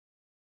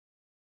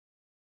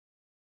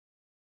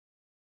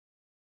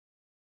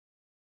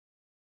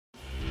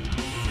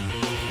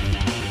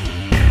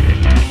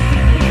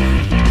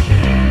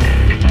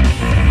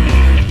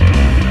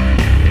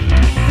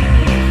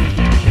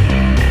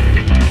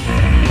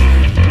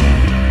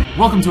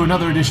Welcome to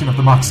another edition of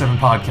the Mach7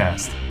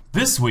 podcast.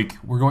 This week,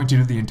 we're going to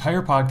do the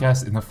entire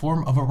podcast in the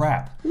form of a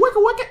rap.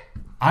 Wicka.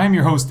 I am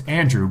your host,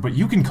 Andrew, but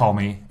you can call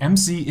me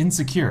MC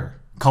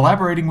Insecure.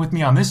 Collaborating with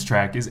me on this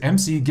track is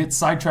MC Gets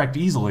Sidetracked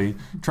Easily,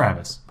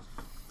 Travis.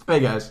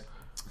 Hey, guys.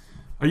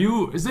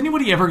 Is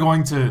anybody ever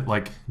going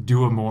to,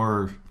 do a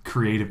more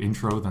creative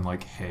intro than,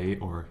 hey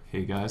or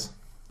hey, guys?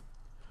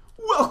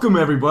 Welcome,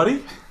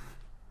 everybody.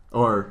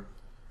 Or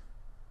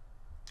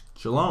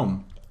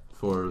shalom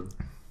for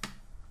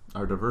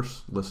our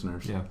diverse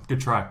listeners. Yeah,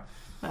 good try.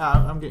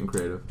 I'm getting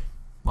creative.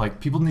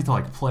 People need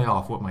to, play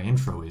off what my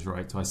intro is,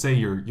 right? So I say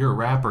you're a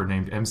rapper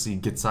named MC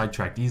Gets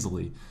Sidetracked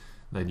Easily,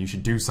 then you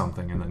should do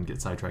something and then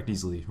get sidetracked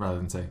easily, rather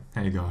than say,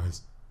 hey,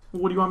 guys.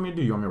 What do you want me to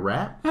do? You want me to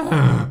rap?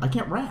 I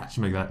can't rap. You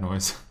should make that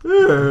noise.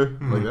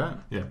 Like that?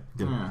 Yeah,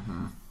 good.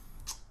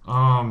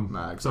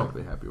 Not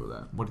exactly happy with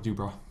that. What did you do,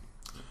 bro?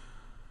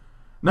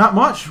 Not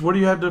much. What do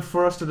you have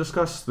for us to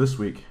discuss this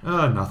week?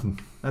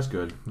 Nothing. That's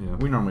good. Yeah.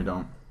 We normally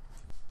don't.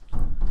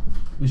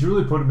 You should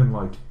really put him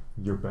in,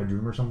 your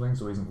bedroom or something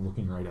so he isn't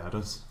looking right at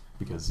us,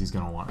 because he's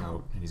going to want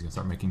out and he's going to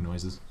start making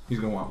noises. He's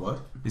going to want what?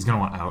 He's going to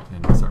want out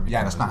and start making noises.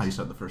 Yeah, that's not how you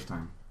said it the first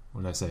time.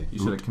 What did I say? You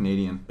said a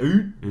Canadian.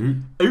 Oot.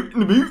 Out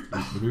in the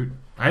boot.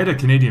 I had a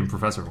Canadian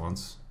professor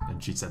once,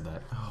 and she said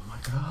that. Oh, my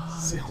God.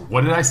 So,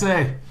 what did I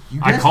say?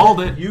 I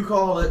called it. You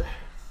called it.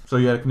 So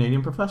you had a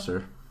Canadian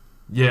professor.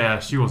 Yeah,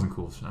 she wasn't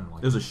cool.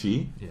 It was a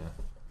she? Yeah.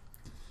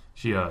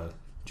 She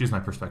was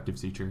my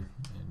perspectives teacher,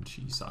 and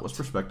she sucked. What's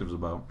perspectives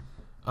about?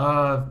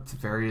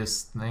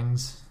 Various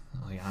things.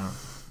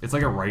 It's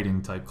like a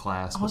writing type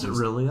class. Oh, is it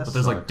really? But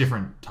there's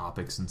different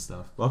topics and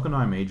stuff. Welcome to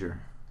my major.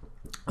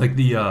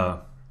 The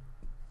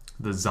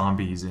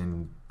zombies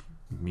in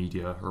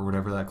media or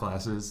whatever that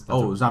class is.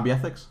 Zombie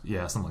ethics?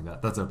 Yeah, something like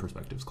that. That's a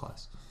perspectives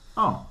class.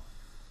 Oh.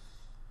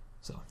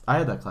 So I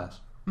had that class.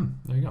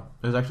 There you go.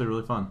 It was actually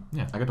really fun.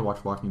 Yeah. I got to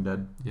watch Walking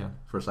Dead. Yeah.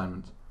 For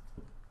assignments.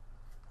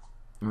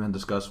 And then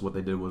discuss what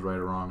they did was right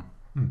or wrong.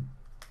 I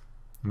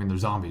mean, they're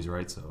zombies,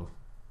 right? So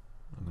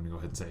I'm going to go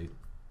ahead and say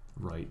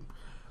right.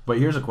 But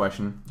here's a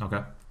question.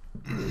 Okay.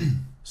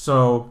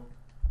 So,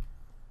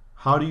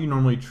 how do you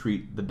normally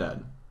treat the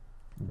dead?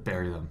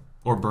 Bury them.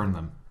 Or burn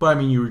them. But, I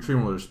mean, you treat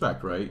them with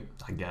respect, right?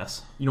 I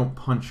guess. You don't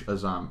punch a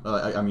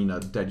a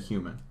dead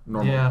human.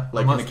 Normally. Yeah.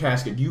 In a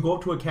casket. Do you go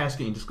up to a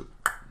casket and just go,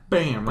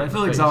 bam, But I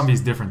feel like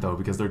zombies different, though,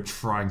 because they're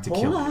trying to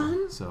kill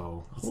you.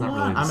 So, it's Hold not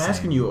really on. the I'm same.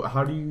 asking you,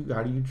 how do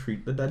you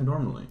treat the dead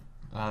normally?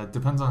 It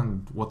depends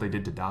on what they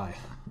did to die.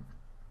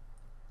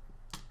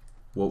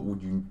 What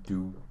would you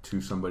do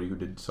to somebody who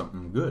did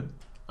something good?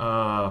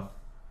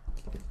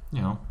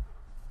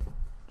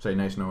 Say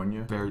nice knowing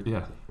you?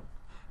 Yeah.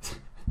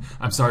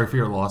 I'm sorry for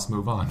your loss,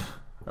 move on.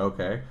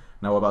 Okay.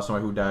 Now what about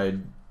somebody who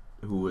died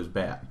who was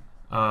bad?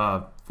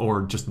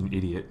 Or just an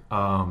idiot.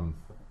 I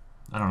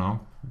don't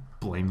know.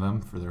 Blame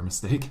them for their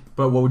mistake.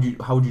 But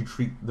how would you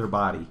treat their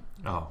body?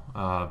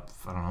 I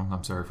don't know.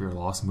 I'm sorry for your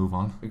loss, move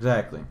on.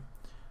 Exactly.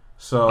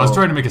 So I was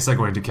trying to make a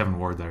segue into Kevin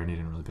Ward there, and he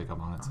didn't really pick up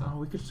on it. So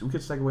we could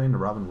segue into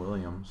Robin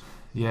Williams.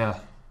 Yeah,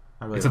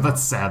 except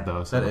that's sad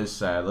though. So. That is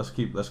sad. Let's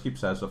keep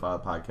sad stuff out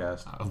of the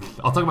podcast.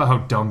 I'll talk about how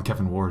dumb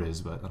Kevin Ward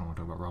is, but I don't want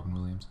to talk about Robin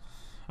Williams.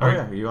 All right.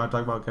 Yeah, you want to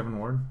talk about Kevin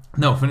Ward?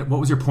 No.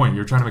 What was your point? You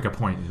were trying to make a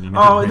point. And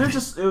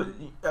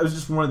it was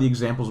just one of the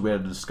examples we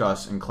had to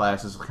discuss in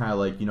class. It's kind of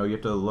like you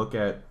have to look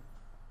at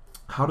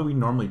how do we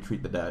normally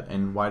treat the dead,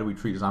 and why do we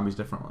treat zombies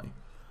differently?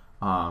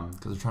 Because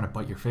they're trying to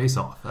bite your face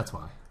off. That's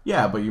why.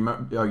 Yeah, but you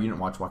didn't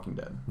watch Walking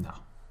Dead.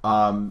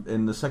 No.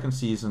 In the second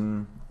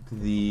season,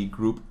 the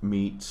group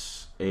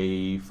meets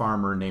a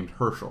farmer named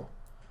Herschel,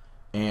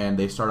 and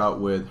they start out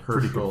with Herschel.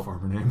 Pretty good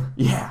farmer name.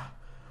 Yeah,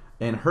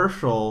 and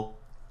Herschel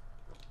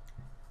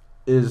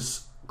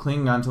is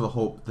clinging on to the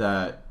hope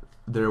that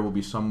there will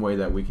be some way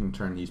that we can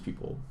turn these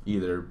people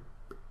either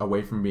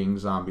away from being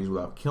zombies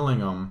without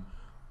killing them,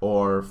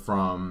 or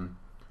from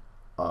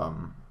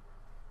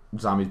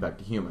zombies back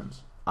to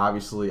humans.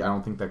 Obviously, I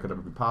don't think that could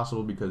ever be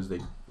possible because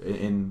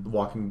in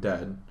Walking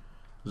Dead,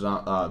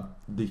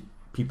 the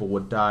people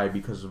would die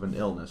because of an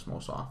illness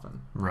most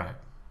often. Right.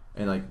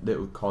 And that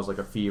would cause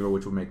a fever,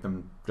 which would make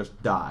them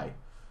just die,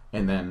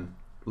 and then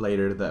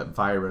later that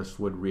virus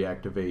would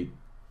reactivate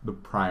the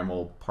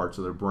primal parts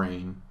of their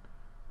brain,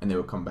 and they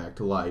would come back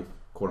to life,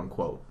 quote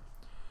unquote.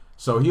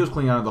 So he was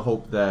clinging on to the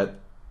hope that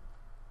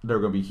they're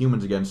going to be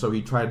humans again. So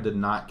he tried to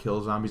not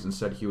kill zombies.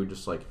 Instead, he would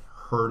just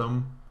herd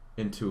them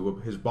into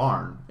his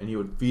barn, and he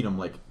would feed them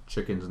like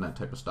chickens and that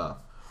type of stuff.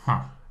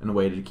 In a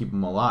way to keep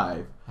them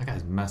alive. That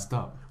guy's messed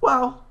up.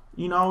 Well,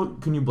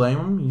 can you blame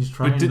him? He's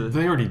trying to...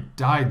 They already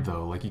died,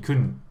 though. You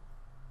couldn't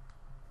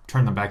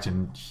turn them back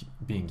to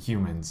being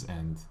humans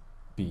and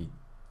be...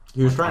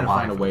 He was trying to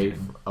find a way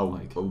again.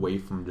 away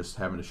from just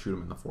having to shoot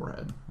him in the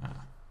forehead.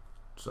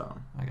 So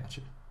I got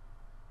you.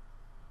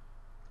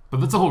 But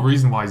that's the whole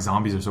reason why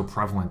zombies are so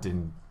prevalent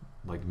in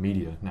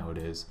media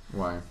nowadays.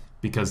 Why?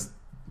 Because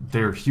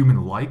they're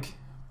human-like,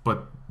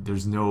 but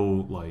there's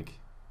no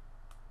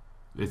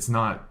it's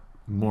not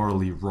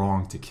morally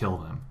wrong to kill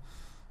them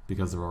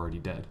because they're already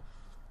dead.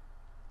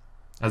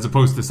 As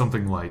opposed to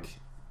something like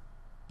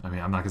I mean,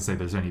 I'm not going to say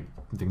there's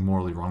anything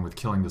morally wrong with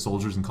killing the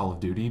soldiers in Call of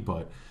Duty,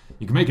 but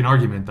you can make an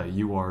argument that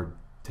you are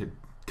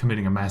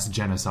committing a mass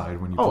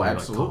genocide when you play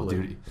like Call of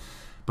Duty.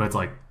 But it's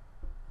like,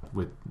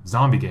 with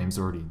zombie games,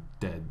 they're already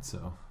dead,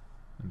 so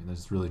I mean,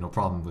 there's really no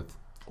problem with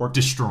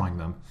destroying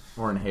them.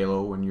 Or in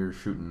Halo when you're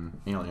shooting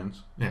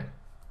aliens. Yeah.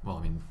 Well,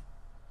 I mean,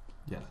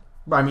 yeah.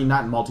 But I mean,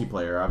 not in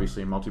multiplayer.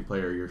 Obviously, in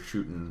multiplayer, you're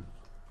shooting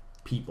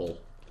people.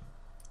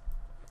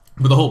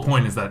 But the whole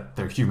point is that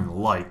they're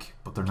human-like,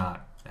 but they're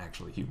not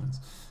actually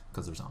humans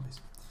because they're zombies.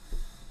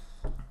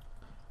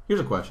 Here's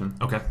a question.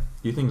 Okay.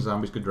 Do you think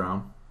zombies could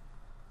drown?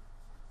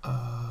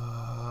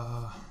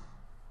 I'm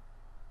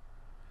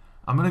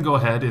going to go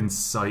ahead and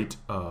cite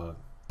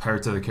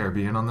Pirates of the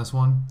Caribbean on this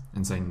one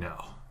and say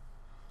no.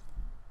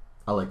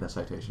 I like that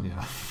citation.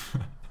 Yeah.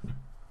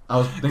 I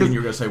was thinking you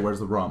were going to say, where's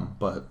the rum?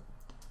 But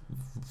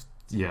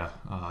yeah.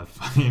 I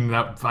mean,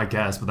 that, I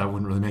guess, but that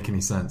wouldn't really make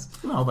any sense.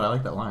 No, but I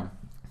like that line.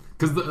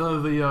 Because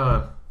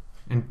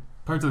in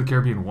Pirates of the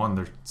Caribbean 1,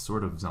 they're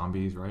sort of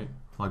zombies, right?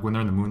 Like when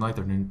they're in the moonlight,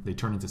 they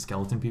turn into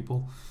skeleton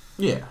people.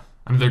 Yeah.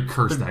 I mean, they're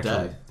cursed, they're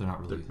actually. Dead. They're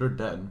not really. They're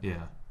dead.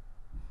 Yeah.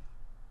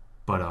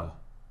 But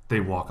they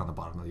walk on the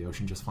bottom of the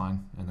ocean just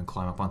fine and then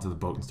climb up onto the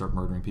boat and start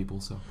murdering people,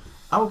 so.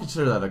 I would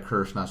consider that a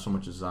curse, not so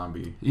much a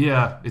zombie.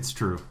 Yeah, it's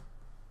true.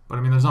 But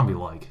I mean, they're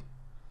zombie-like.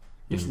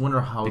 You just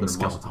wonder how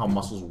how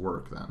muscles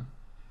work then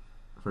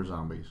for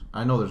zombies.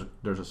 I know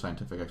there's a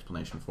scientific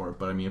explanation for it,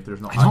 but I mean, if there's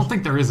no, I don't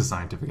think there is a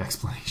scientific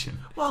explanation.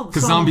 Well,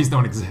 because zombies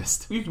don't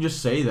exist. You can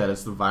just say that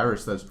it's the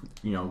virus that's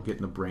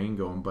getting the brain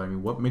going. But I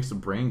mean, what makes the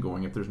brain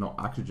going if there's no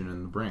oxygen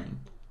in the brain?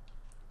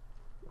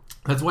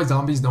 That's why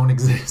zombies don't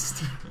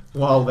exist.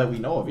 Well, that we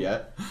know of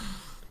yet.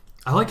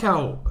 I like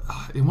how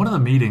in one of the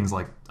meetings,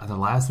 like either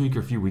last week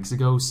or a few weeks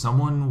ago,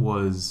 someone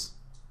was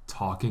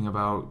talking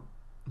about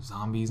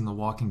zombies and The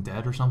Walking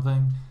Dead or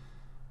something.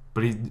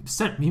 But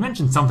he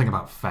mentioned something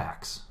about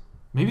facts.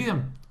 Maybe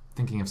I'm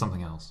thinking of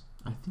something else.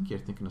 I think you're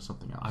thinking of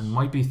something else. I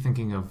might be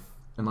thinking of...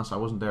 Unless I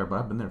wasn't there, but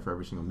I've been there for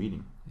every single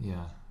meeting.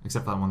 Yeah,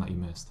 except for that one that you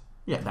missed.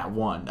 Yeah, that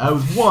one. I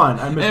was one.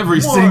 I missed every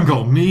one.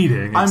 Single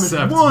meeting. I missed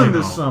one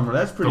this summer.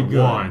 That's pretty good.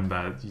 The one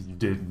that you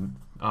didn't.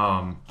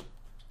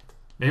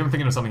 Maybe I'm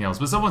thinking of something else.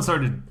 But someone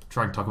started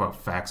trying to talk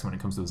about facts when it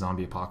comes to the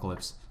zombie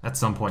apocalypse at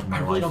some point in my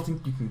life. I really don't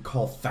think you can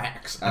call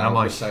facts and out. I'm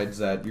like, besides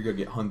that, you're gonna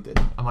get hunted.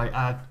 I'm like,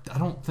 I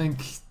don't think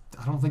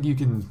you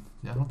can.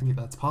 I don't think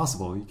that's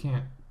possible. You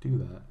can't do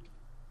that.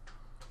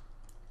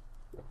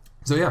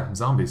 So yeah,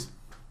 zombies.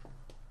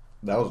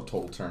 That was a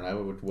total turn. I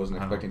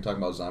wasn't expecting to talk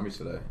about zombies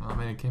today. I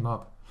mean, it came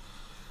up.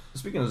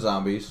 Speaking of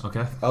zombies,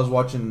 okay. I was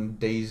watching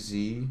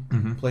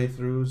DayZ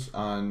playthroughs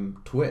on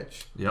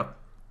Twitch. Yep.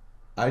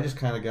 I just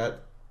kind of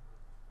got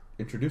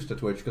introduced to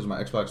Twitch because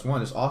my Xbox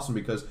One is awesome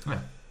because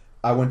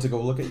I went to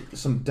go look at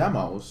some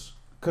demos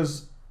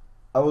because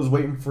I was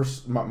waiting for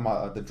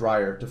the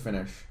dryer to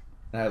finish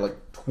and I had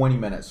like 20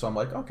 minutes. So I'm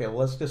like, okay, well,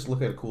 let's just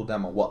look at a cool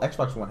demo. Well,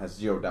 Xbox One has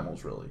 0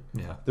 demos really.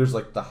 Yeah. There's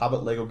like the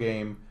Hobbit Lego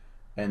game,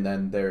 and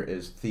then there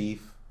is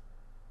Thief,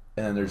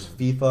 and then there's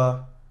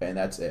FIFA, and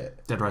that's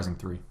it. Dead Rising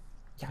 3.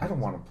 Yeah, I don't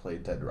want to play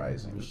Dead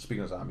Rising.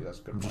 Speaking of zombies, that's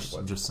a good point.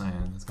 I'm just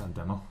saying, it's got a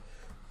demo.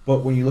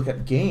 But when you look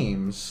at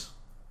games,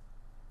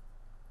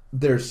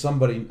 there's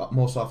somebody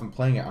most often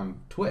playing it on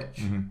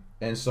Twitch.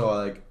 And so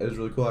like it was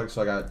really cool.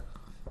 So I got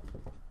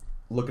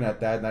looking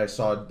at that, and I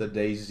saw the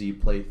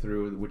DayZ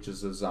playthrough, which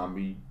is a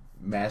zombie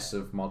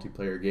massive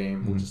multiplayer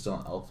game, which is still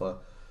in alpha.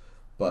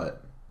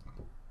 But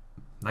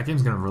that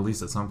game's going to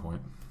release at some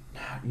point.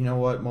 You know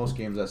what? Most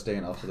games that stay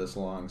in alpha this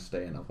long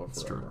stay in alpha forever.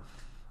 That's true.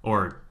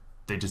 Or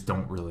they just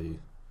don't really...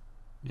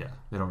 Yeah,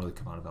 they don't really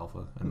come out of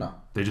alpha. And no.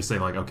 They just say,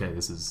 like, okay,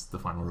 this is the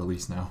final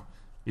release now.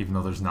 Even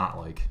though there's not,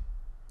 like...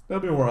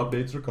 There'll be more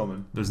updates are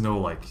coming. There's no,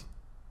 like,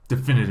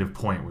 definitive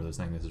point where they're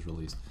saying this is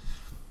released.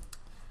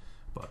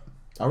 But...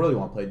 I really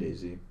want to play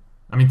DayZ.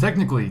 I mean,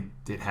 technically,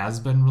 it has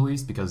been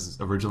released because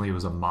originally it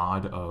was a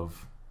mod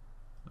of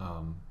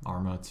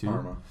Arma 2.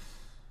 Arma.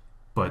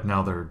 But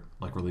now they're,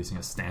 like, releasing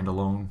a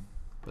standalone.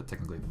 But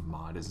technically the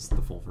mod is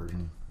the full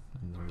version.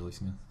 And they're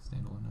releasing a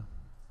standalone now.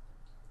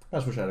 I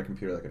just wish I had a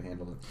computer that could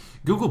handle it.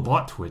 Google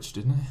bought Twitch,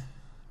 didn't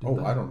they?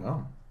 I don't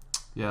know.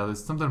 Yeah,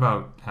 there's something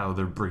about how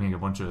they're bringing a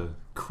bunch of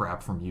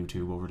crap from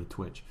YouTube over to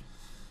Twitch.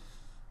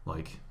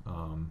 Like,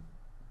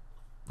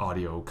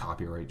 audio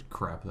copyright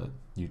crap that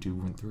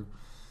YouTube went through.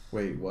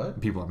 Wait,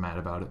 what? People are mad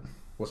about it.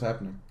 What's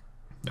happening?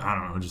 I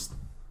don't know, just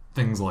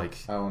things like...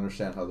 I don't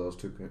understand how those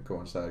two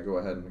coincide. Go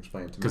ahead and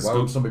explain it to me. Why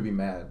would somebody be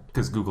mad?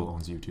 Because Google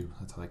owns YouTube.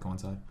 That's how they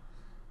coincide.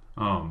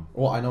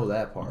 Well, I know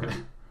that part. Okay.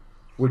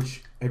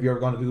 Which, have you ever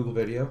gone to Google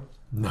Video?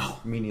 No.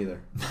 Me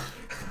neither.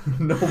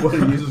 Nobody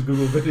uses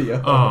Google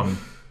Video.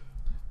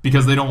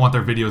 Because they don't want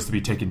their videos to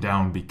be taken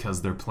down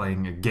because they're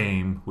playing a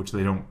game which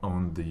they don't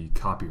own the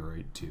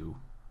copyright to.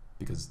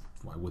 Because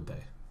why would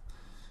they?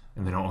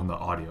 And they don't own the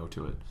audio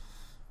to it.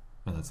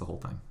 And that's the whole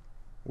thing.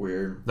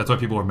 Weird. That's why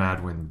people were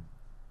mad when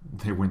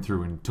they went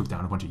through and took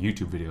down a bunch of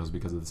YouTube videos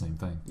because of the same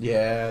thing.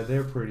 Yeah,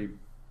 they're pretty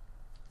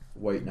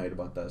white knight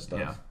about that stuff.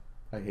 Yeah.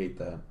 I hate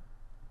that.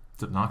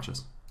 It's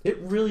obnoxious. It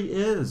really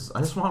is. I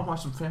just want to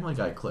watch some Family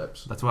Guy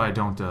clips. That's why I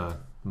don't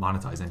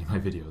monetize any of my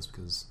videos,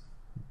 because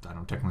I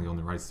don't technically own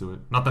the rights to it.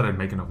 Not that I'd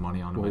make enough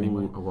money on them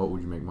anyway. What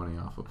would you make money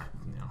off of?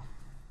 You know,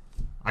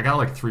 I got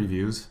like 3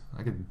 views.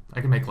 I could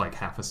make like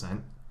half a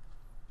cent.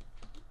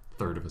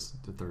 Third.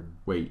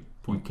 Wait,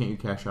 can't you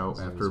cash out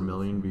after 1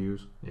 million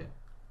views? Yeah.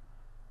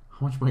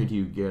 How much money do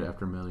you get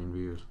after 1 million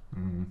views?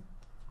 Mm-hmm.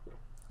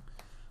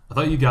 I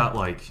thought you got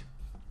like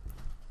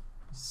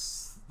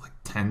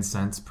 10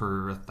 cents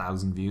per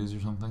 1,000 views or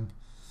something.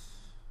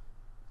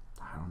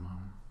 I don't know.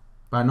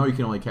 But I know you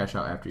can only cash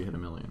out after you hit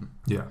 1 million.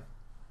 Yeah.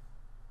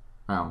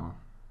 I don't know.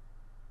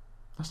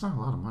 That's not a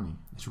lot of money.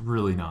 It's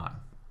really not.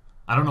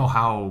 I don't know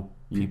how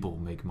people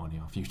make money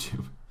off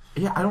YouTube.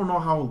 Yeah, I don't know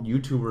how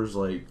YouTubers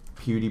like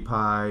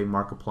PewDiePie,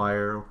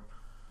 Markiplier.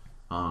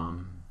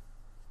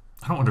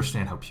 I don't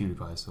understand how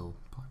PewDiePie is so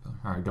popular.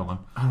 All right, go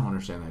on. I don't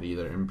understand that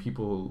either. And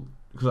people,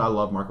 because I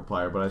love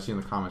Markiplier, but I see in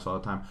the comments all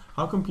the time,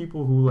 how come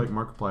people who like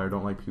Markiplier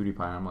don't like PewDiePie?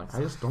 And I'm like, I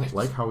just don't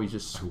like how he's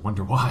just... I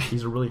wonder why.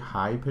 He's a really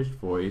high-pitched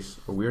voice,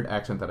 a weird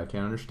accent that I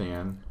can't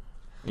understand,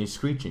 and he's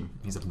screeching.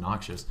 He's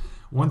obnoxious.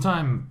 One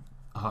time,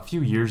 a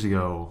few years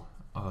ago,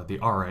 the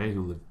RA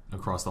who lived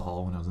across the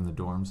hall when I was in the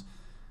dorms,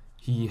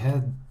 he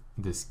had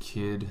this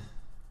kid,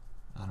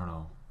 I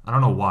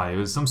don't know why. It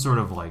was some sort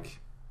of like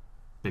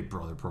Big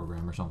Brother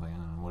program or something. I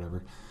don't know,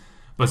 whatever.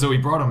 But so he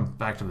brought him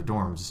back to the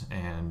dorms,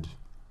 and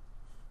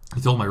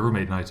he told my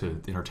roommate and I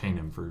to entertain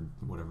him for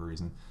whatever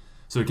reason.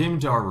 So he came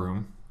into our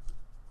room,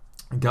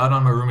 got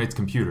on my roommate's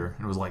computer,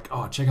 and was like,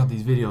 "Oh, check out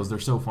these videos. They're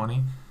so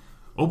funny."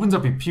 Opens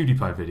up a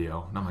PewDiePie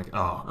video, and I'm like,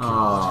 "Oh,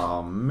 God."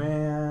 Oh,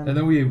 man. And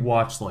then we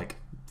watched like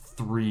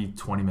 3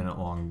 20-minute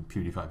long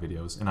PewDiePie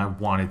videos, and I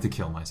wanted to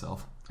kill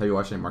myself. Have you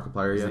watched any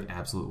Markiplier yet? It's the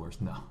absolute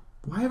worst. No.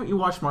 Why haven't you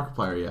watched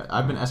Markiplier yet?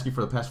 I've been asking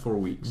for the past 4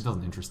 weeks. It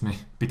doesn't interest me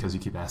because you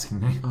keep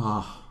asking me.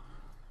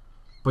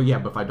 But yeah,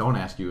 but if I don't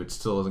ask you, it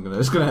still isn't gonna.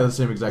 It's gonna have the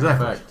same exact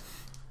effect.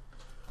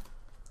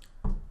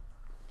 I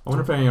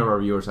wonder if any of our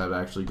viewers have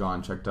actually gone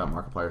and checked out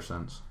Markiplier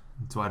since.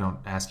 That's why I don't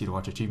ask you to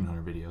watch Achievement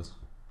Hunter videos,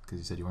 because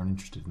you said you weren't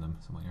interested in them.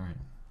 So I'm like, all right,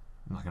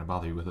 I'm not gonna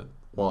bother you with it.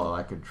 Well,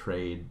 I could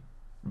trade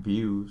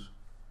views.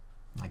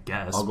 I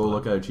guess. I'll go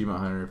look at Achievement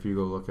Hunter if you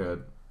go look at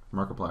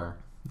Markiplier.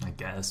 I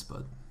guess,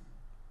 but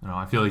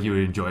I feel like you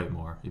would enjoy it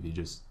more if you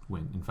just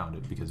went and found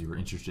it because you were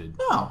interested.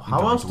 No,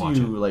 how else do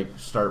you like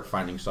start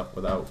finding stuff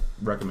without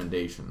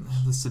recommendations?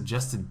 The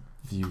suggested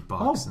view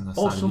box in the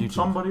side of YouTube.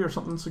 Somebody or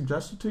something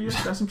suggested to you?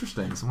 That's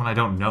interesting. Someone I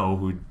don't know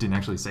who didn't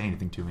actually say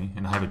anything to me,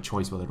 and I have a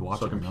choice whether to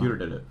watch it or not. So a computer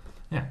did it?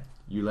 Yeah.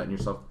 You letting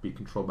yourself be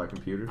controlled by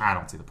computers? I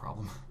don't see the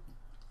problem.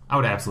 I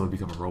would absolutely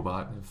become a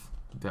robot if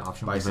the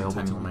option was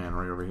available to me. Man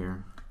right over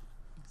here.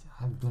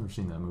 I've never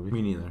seen that movie.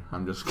 Me neither.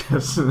 I'm just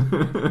guessing.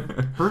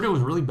 Heard it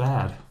was really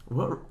bad.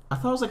 What? I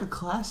thought it was like a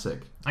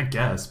classic. I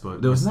guess,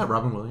 but... Wasn't that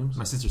Robin Williams?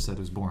 My sister said it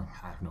was boring.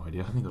 I have no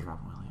idea. I think it was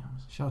Robin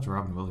Williams. Shout out to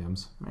Robin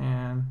Williams.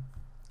 Man.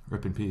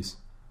 Rip in peace.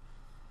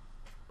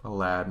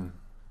 Aladdin.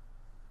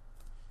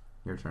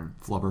 Your turn.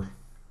 Flubber.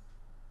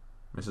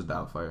 Mrs.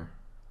 Doubtfire.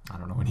 I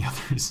don't know any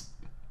others.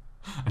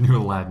 I knew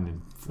Aladdin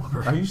and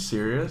Flubber. Are you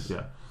serious?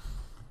 Yeah.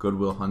 Good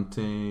Will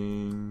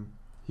Hunting.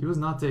 He was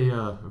not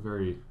a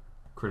very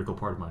critical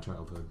part of my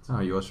childhood. So. Oh,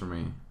 he was for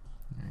me.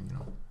 You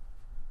know.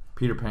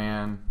 Peter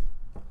Pan.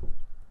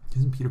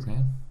 Isn't Peter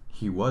Pan?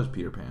 He was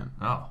Peter Pan.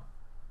 Oh.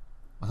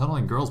 I thought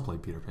only girls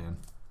played Peter Pan.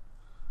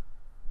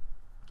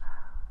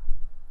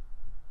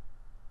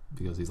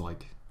 Because he's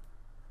like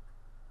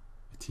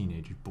a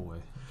teenage boy.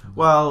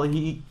 Well,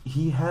 he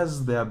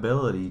has the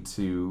ability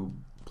to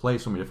play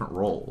so many different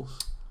roles.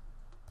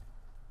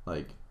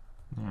 Like,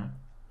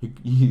 yeah.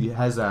 He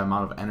has that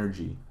amount of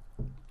energy.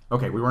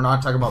 Okay, we were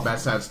not talking about bad,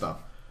 sad stuff.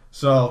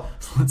 So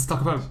let's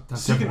talk about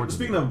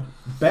speaking of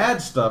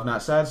bad stuff,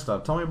 not sad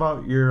stuff. Tell me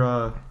about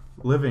your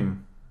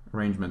living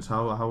arrangements.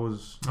 How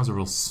was? That was a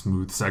real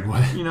smooth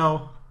segue. You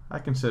know, I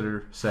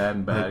consider sad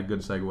and bad a good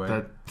segue.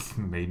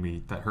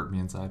 That hurt me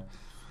inside.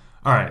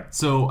 All right,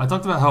 so I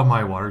talked about how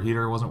my water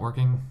heater wasn't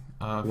working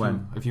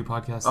a few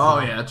podcasts ago. Oh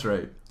yeah, that's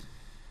right.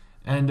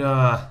 And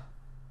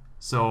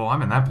so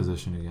I'm in that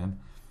position again.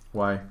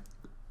 Why?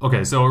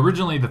 Okay, so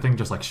originally the thing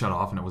just like shut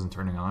off and it wasn't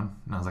turning on,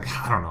 and I was like,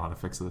 I don't know how to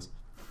fix this.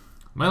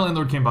 My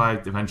landlord came by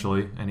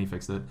eventually, and he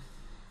fixed it.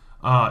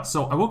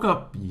 So I woke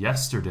up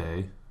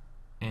yesterday,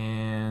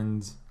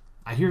 and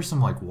I hear some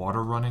like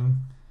water running,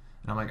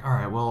 and I'm like, all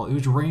right, well, it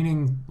was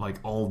raining like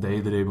all day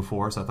the day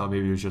before, so I thought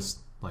maybe it was just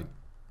like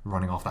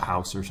running off the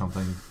house or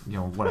something,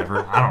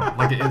 whatever. I don't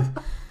know. Like,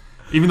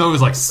 even though it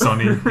was like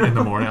sunny in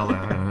the morning, I was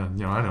like, I don't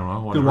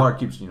know. Whatever. The water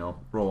keeps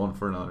rolling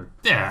for another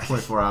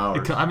 24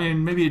 hours.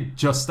 Maybe it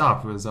just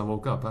stopped as I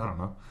woke up. I don't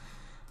know.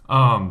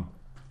 I'll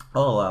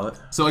allow it.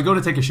 So I go to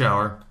take a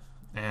shower.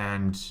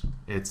 And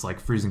it's like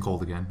freezing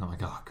cold again. I'm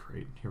like, oh,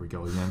 great. Here we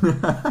go again.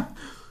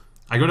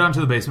 I go down to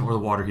the basement where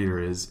the water heater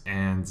is,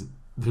 and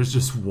there's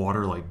just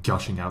water like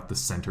gushing out the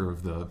center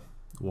of the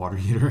water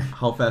heater.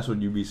 How fast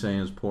would you be saying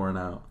is pouring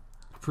out?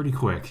 Pretty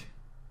quick.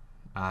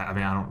 I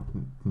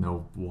don't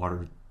know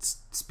water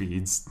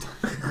speeds.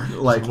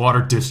 Like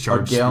water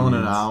discharge a gallon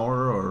speeds. an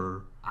hour,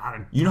 or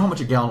You know how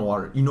much a gallon of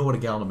water... You know what a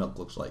gallon of milk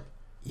looks like.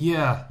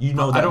 Yeah. You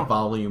know that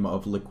volume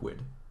of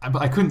liquid.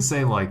 I couldn't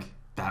say, like,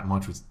 that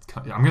much was...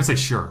 I'm going to say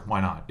sure.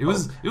 Why not? It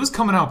was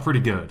coming out pretty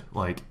good.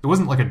 Like, it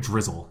wasn't like a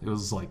drizzle. It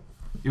was like...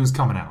 It was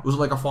coming out. It was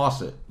like a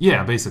faucet.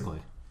 Yeah, basically.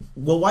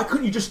 Well, why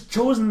couldn't you just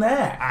chosen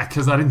that?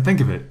 Because I didn't think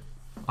of it.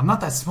 I'm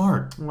not that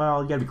smart.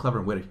 Well, you gotta be clever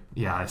and witty.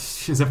 Yeah,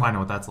 as if I know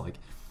what that's like.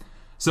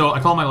 So I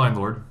call my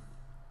landlord.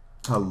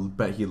 I'll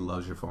bet he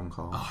loves your phone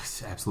call. Oh,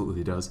 absolutely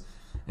he does.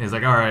 And he's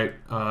like, all right.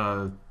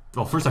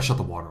 Well, first I shut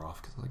the water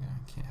off because like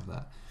I can't have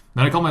that.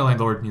 Then I call my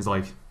landlord and he's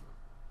like,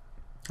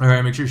 all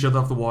right, make sure you shut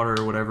off the water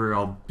or whatever.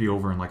 I'll be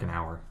over in like an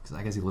hour because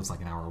I guess he lives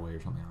like an hour away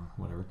or something.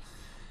 Whatever.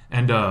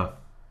 And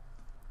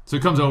so he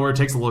comes over,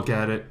 takes a look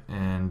at it,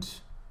 and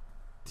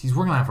he's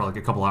working on it for like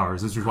a couple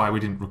hours. This is why we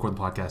didn't record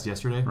the podcast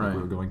yesterday, like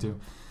we were going to.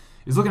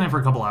 He's looking at it for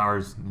a couple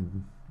hours,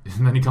 and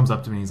then he comes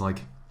up to me and he's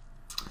like,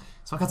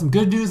 so I got some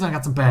good news and I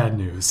got some bad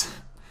news.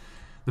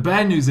 The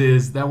bad news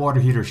is that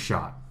water heater's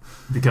shot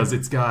because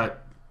it's got...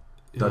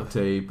 duct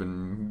tape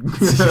and...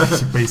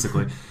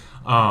 basically.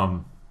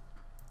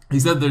 He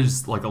said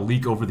there's like a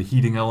leak over the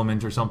heating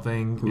element or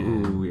something.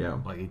 Ooh, yeah.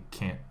 Like he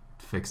can't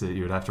fix it.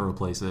 You would have to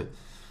replace it.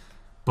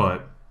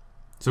 But...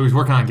 So he's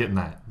working on getting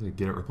that, to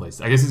get it replaced.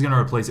 I guess he's going to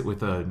replace it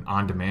with an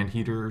on-demand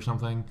heater or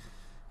something.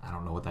 I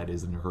don't know what that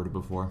is. I've never heard it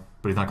before.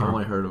 But he's not going to...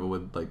 I've only heard of it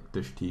with like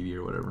Dish TV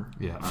or whatever.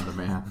 Yeah.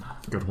 On-demand.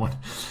 Good one.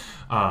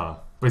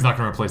 But he's not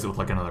going to replace it with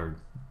like another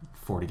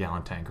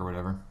 40-gallon tank or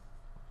whatever.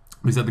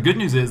 But he said the good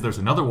news is there's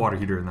another water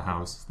heater in the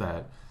house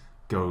that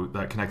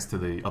connects to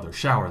the other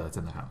shower that's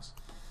in the house.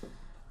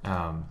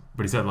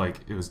 But he said like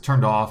it was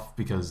turned off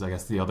because I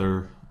guess the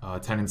other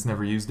tenants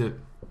never used it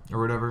or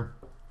whatever.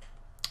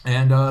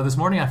 And this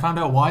morning I found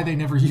out why they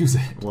never use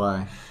it.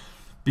 Why?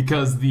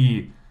 Because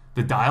the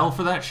dial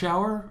for that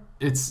shower,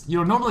 it's,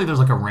 normally there's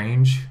like a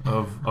range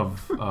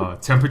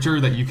of temperature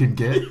that you can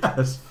get.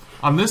 Yes.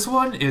 On this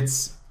one,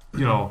 it's,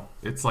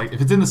 it's like if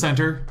it's in the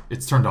center,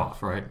 it's turned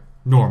off, right?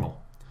 Normal.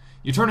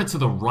 You turn it to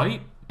the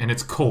right and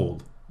it's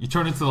cold. You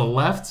turn it to the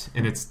left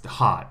and it's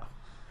hot.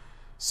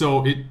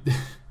 So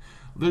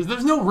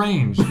there's no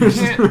range.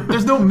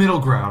 There's no middle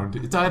ground.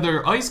 It's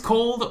either ice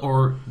cold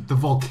or the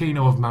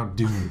volcano of Mount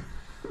Doom.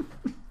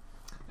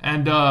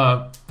 And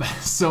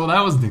so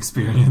that was an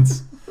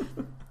experience.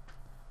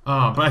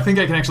 But I think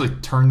I can actually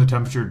turn the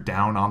temperature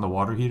down on the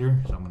water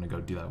heater. So I'm going to go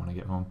do that when I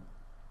get home.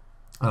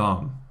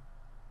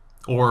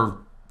 Or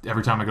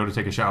every time I go to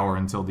take a shower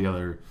until the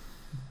other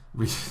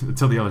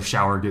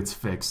shower gets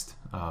fixed,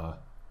 I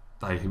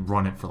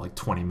run it for like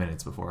 20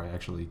 minutes before I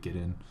actually get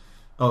in.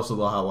 Oh, so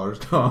the hot water's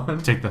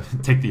gone. Take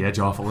the edge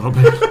off a little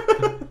bit.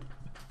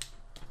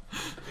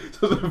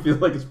 Doesn't it feel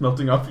like it's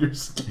melting off your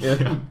skin?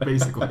 Yeah,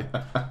 basically.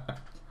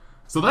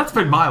 So that's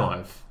been my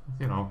life,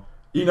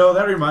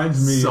 that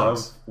reminds me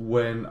Sucks. of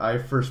when I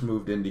first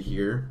moved into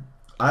here.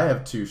 I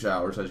have two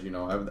showers, as you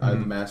know. I have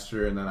the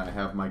master, and then I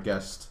have my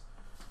guest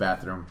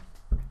bathroom.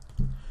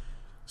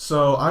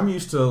 So I'm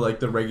used to like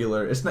the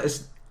regular.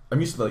 I'm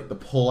used to like the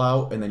pull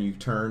out, and then you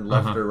turn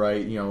left or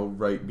right.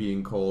 Right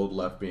being cold,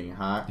 left being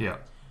hot. Yeah.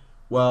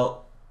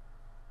 Well.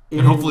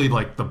 And hopefully,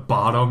 like, the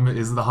bottom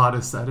is the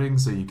hottest setting,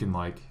 so you can,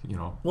 like,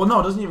 Well, no,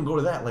 it doesn't even go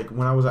to that. Like,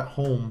 when I was at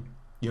home,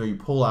 you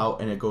pull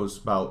out, and it goes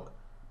about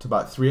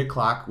 3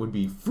 o'clock would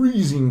be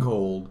freezing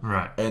cold.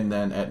 Right. And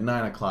then at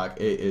 9 o'clock,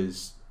 it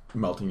is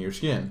melting your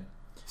skin.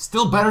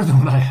 Still better than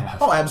what I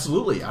have. Oh,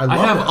 absolutely. I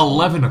have that.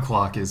 11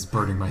 o'clock is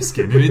burning my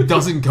skin, and it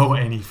doesn't go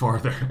any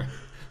farther.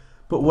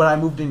 But when I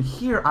moved in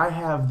here, I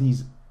have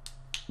these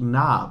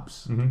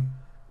knobs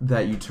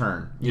that you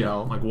turn, you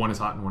know? Like, one is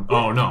hot and one...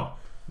 Oh, no.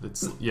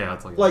 It's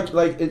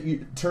like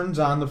it turns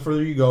on the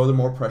further you go, the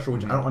more pressure,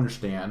 which I don't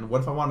understand.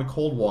 What if I wanted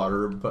cold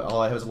water, but all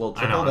I have is a little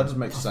trickle? That doesn't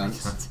make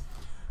sense.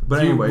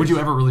 But anyway, would you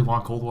ever really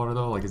want cold water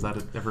though? Like, is that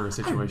ever a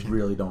situation? I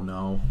really don't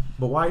know.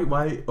 But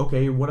why?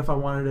 Okay, what if I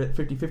wanted it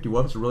 50-50? What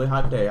if it's a really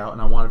hot day out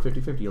and I wanted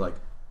 50-50, like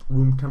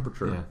room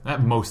temperature? Yeah,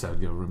 at most I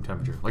would go room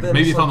temperature. Like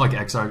maybe if I'm like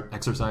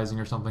exercising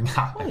or something.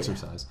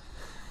 Exercise.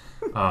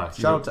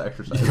 Shout out to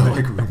exercise. You go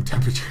like room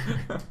temperature.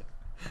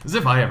 As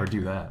if I ever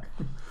do that.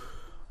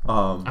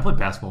 I play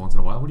basketball once in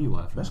a while. What do you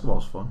laugh at?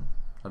 Basketball's fun.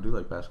 I do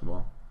like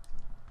basketball.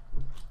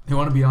 You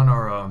want to be on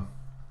our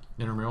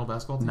intramural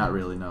basketball team? Not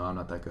really, no. I'm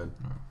not that good.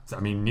 I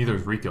mean, neither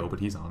is Rico, but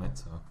he's on it,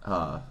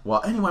 so...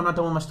 well, anyway, I'm not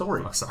done with my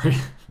story. Oh, sorry.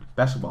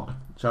 Basketball.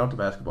 Shout out to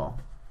basketball.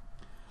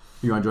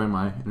 You want to join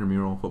my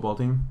intramural football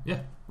team?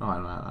 Yeah. Oh,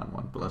 I'm not on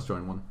one, but let's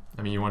join one.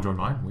 I mean, you want to join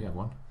mine? We have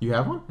one. You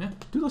have one? Yeah.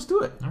 Dude, let's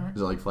do it. All right.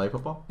 Is it like flag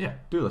football? Yeah.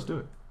 Dude, let's do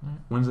it. All right.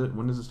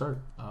 When does it start?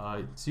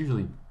 It's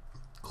usually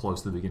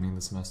close to the beginning of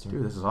the semester.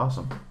 Dude, this is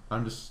awesome.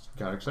 I'm just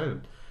got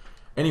excited.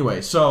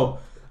 Anyway, so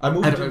I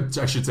moved.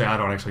 I should say I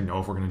don't actually know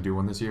if we're going to do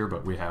one this year,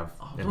 but we have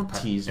don't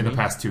tease me. In the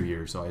past 2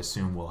 years, so I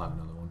assume we'll have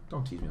another one.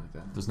 Don't tease me like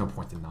that. There's no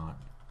point in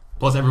not.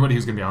 Plus, everybody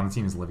who's going to be on the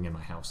team is living in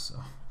my house,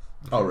 so.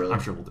 Oh, really?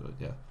 I'm sure we'll do it.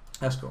 Yeah.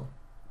 That's cool.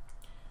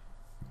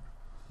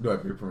 Do I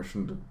have your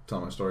permission to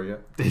tell my story yet?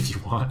 If you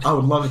want. I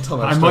would love to tell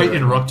my story. I might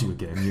interrupt you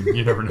again.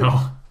 You never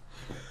know.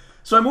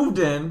 So I moved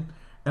in,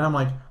 And I'm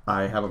like,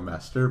 I have a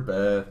master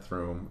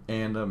bathroom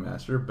and a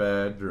master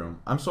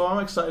bedroom. I'm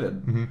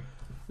excited. Mm-hmm.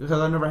 Because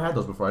I've never had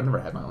those before. I've never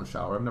had my own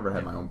shower. I've never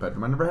had my own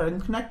bedroom. I never had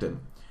them connected.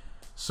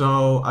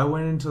 So I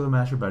went into the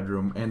master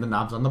bedroom, and the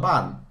knob's on the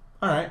bottom.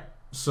 All right.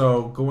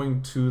 So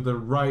going to the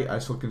right, I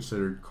still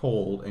considered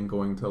cold, and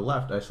going to the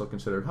left, I still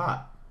considered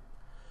hot.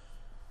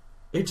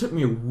 It took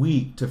me a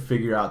week to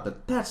figure out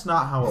that that's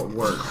not how it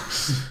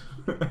works.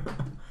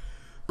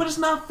 But it's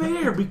not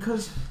fair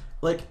because,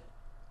 like,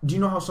 do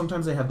you know how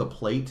sometimes they have the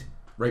plate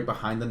right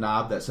behind the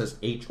knob that says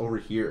H over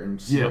here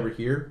and C over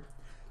here?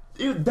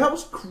 Dude, that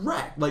was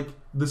correct. Like,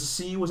 the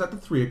C was at the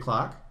 3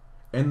 o'clock,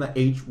 and the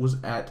H was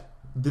at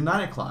the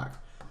 9 o'clock.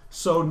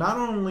 So not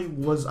only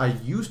was I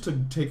used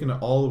to taking it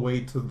all the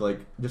way to, like,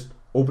 just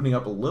opening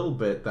up a little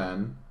bit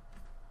then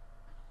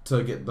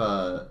to get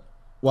the...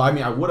 Well, I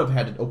mean, I would have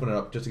had to open it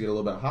up just to get a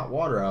little bit of hot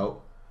water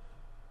out,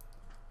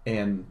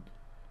 and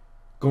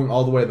going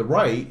all the way to the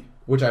right,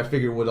 which I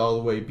figured would all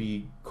the way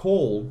be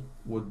cold,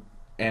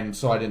 and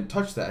so I didn't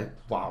touch that.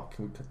 Wow,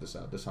 can we cut this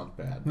out? This sounds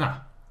bad. Nah,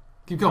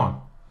 keep going.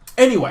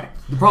 Anyway.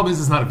 The problem is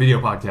it's not a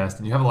video podcast,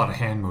 and you have a lot of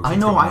hand motions. I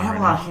know, I have a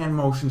lot of hand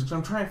motions, because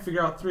I'm trying to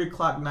figure out 3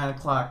 o'clock, 9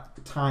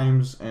 o'clock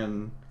times,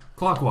 and...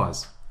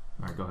 Clockwise.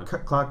 All right, go ahead.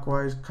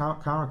 Clockwise,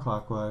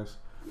 counterclockwise.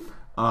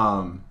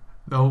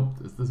 No,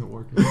 this doesn't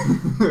work. Shout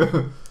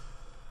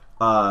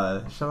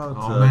out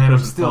to... Oh, man, I'm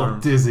still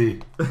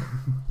dizzy.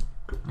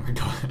 Okay,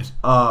 go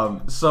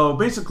ahead. So,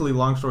 basically,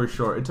 long story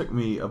short, it took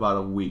me about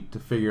a week to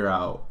figure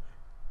out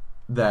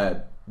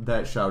that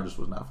shower just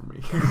was not for me.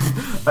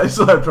 I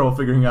still have trouble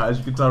figuring out, as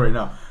you can tell right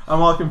now.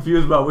 I'm all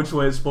confused about which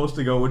way it's supposed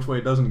to go, which way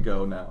it doesn't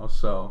go now,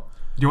 so...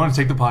 Do you want to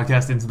take the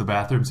podcast into the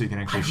bathroom so you can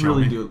actually show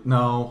me? I really do.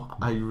 No,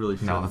 I really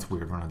should. No, that's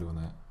weird. We're not doing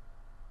that.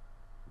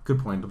 Good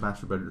point. The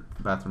master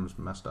bathroom's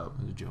messed up.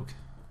 It was a joke.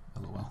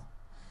 LOL.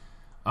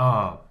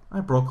 I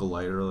broke a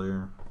light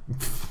earlier.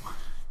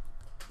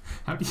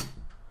 How do you...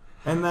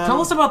 And then...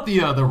 Tell us about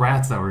the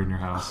rats that were in your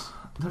house.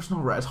 There's no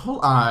rats.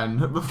 Hold on.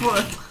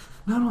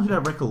 Not only did I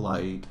break a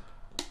light,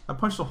 I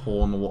punched a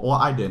hole in the wall. Well,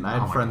 I didn't. I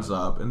had friends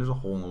up, and there's a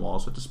hole in the wall,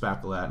 so I had to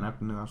spackle that, and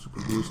I have to super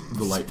glue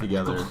the light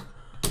together.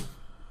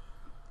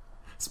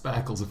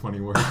 Spackle's a funny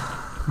word.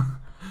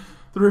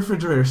 The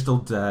refrigerator's still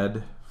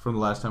dead from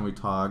the last time we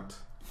talked.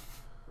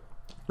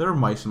 There were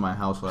mice in my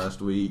house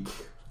last week.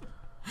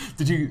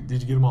 Did you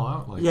get them all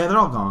out? Like, yeah, they're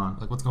all gone.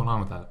 Like, what's going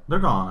on with that? They're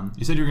gone.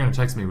 You said you were going to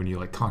text me when you,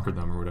 like, conquered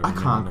them or whatever. I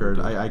conquered.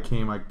 I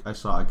came, I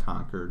saw I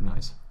conquered.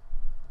 Nice.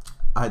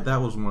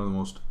 That was one of the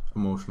most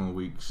emotional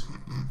weeks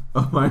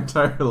of my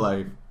entire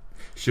life.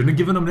 Shouldn't have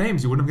given them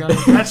names. You wouldn't have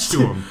gotten attached to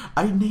them.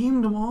 I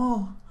named them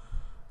all.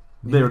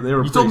 They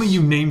were. You told me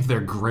you named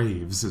their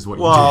graves, is what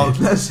you did. Well,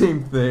 that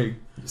same thing.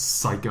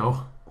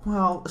 Psycho.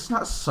 Well, it's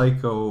not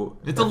psycho.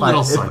 It's a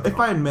little psycho. If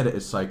I admit it,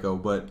 it's psycho.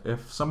 But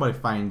if somebody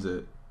finds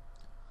it,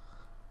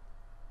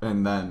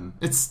 and then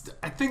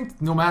I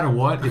think no matter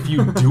what, if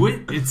you do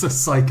it, it's a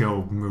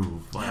psycho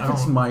move. Like,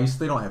 it's mice.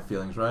 They don't have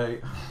feelings,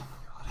 right?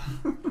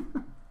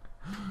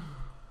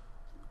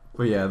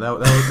 But yeah,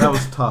 that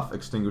was tough.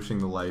 Extinguishing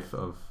the life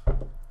of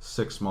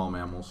 6 small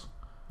mammals.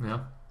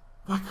 Yeah.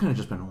 Why couldn't it have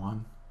just been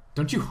one?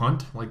 Don't you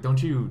hunt? Like,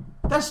 don't you...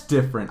 That's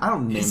different. I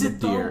don't name the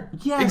deer.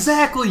 Yes.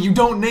 Exactly. You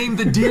don't name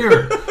the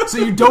deer. So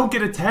you don't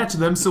get attached to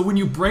them. So when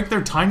you break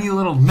their tiny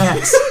little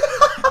necks,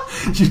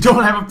 you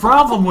don't have a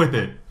problem with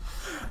it.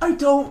 I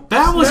don't...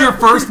 That was your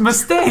first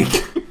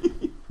mistake.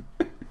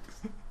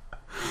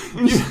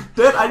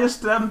 Instead, I just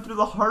stabbed him through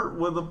the heart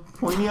with a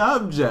pointy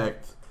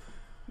object.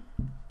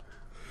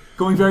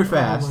 Going very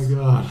fast. Oh my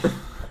god.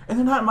 And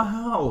they're not in my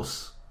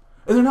house.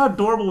 And they're not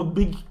adorable with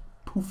big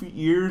poofy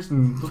ears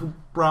and little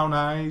brown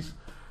eyes.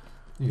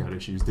 You got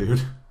issues,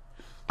 dude.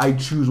 I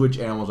choose which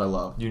animals I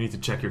love. You need to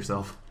check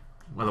yourself.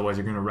 Otherwise,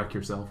 you're going to wreck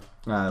yourself.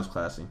 Ah, that was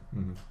classy.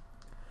 Mm-hmm.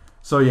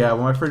 So, yeah,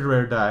 when my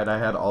refrigerator died, I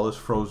had all this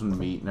frozen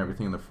meat and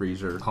everything in the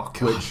freezer. Oh,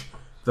 God. Which,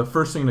 the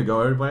first thing to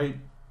go, everybody,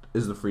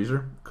 is the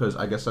freezer. Because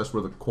I guess that's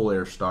where the cold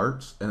air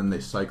starts. And then they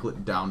cycle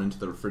it down into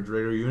the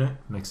refrigerator unit.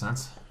 Makes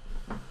sense.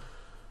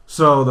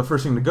 So, the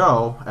first thing to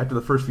go, after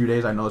the first few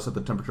days, I noticed that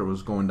the temperature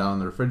was going down in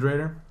the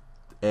refrigerator.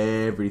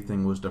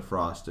 Everything was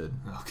defrosted.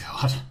 Oh,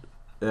 God.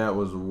 That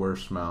was the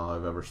worst smell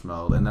I've ever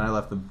smelled. And then I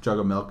left the jug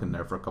of milk in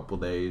there for a couple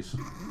days.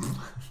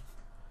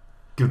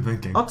 Good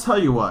thinking. I'll tell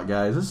you what,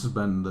 guys. This has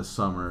been the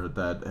summer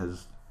that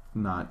has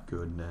not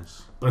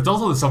goodness. But it's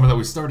also the summer that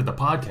we started the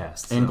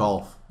podcast. So. And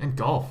golf. And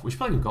golf. We should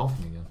probably go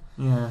golfing again.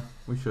 Yeah,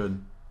 we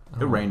should.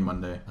 It rained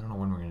Monday. I don't know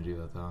when we're going to do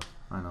that, though.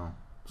 I know.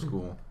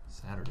 School.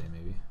 Saturday,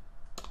 maybe.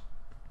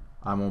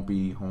 I won't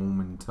be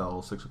home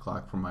until 6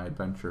 o'clock for my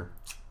adventure.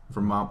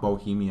 From Mount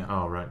Bohemia.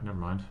 Oh, right. Never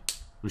mind.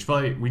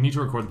 We need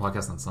to record the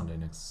podcast on Sunday,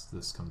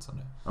 this coming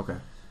Sunday. Okay.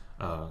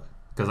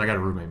 Because I got a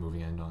roommate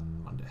moving in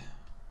on Monday.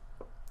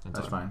 And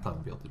that's fine. I'll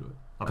probably be able to do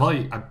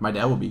it. My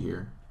dad will be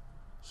here.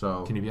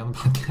 So can you be on the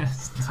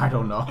podcast? I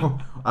don't know.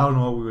 I don't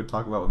know what we would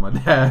talk about with my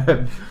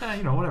dad.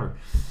 Yeah, whatever.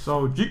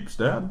 So, Jeeps,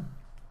 Dad.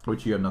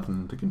 Which you have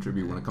nothing to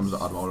contribute when it comes to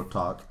automotive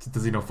talk.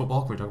 Does he know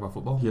football? Can we talk about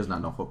football? He does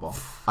not know football.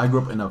 I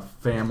grew up in a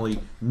family.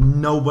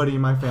 Nobody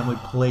in my family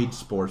played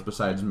sports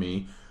besides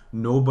me.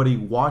 Nobody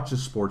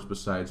watches sports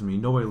besides me.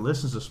 Nobody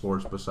listens to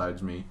sports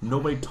besides me.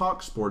 Nobody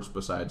talks sports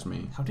besides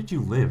me. How did you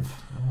live?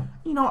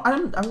 You know,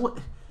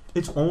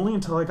 it's only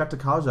until I got to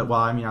college that,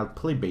 I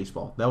played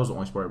baseball. That was the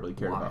only sport I really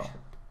cared about.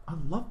 I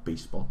love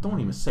baseball. Don't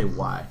even say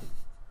why.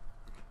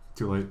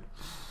 Too late.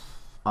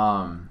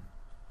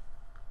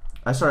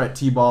 I started at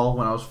T-ball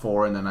when I was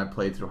 4, and then I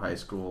played through high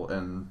school,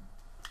 and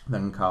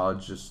then in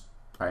college,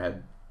 I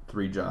had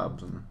 3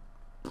 jobs and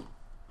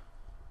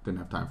didn't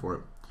have time for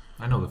it.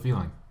 I know the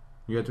feeling.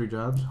 You had 3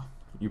 jobs?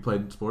 You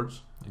played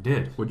sports? I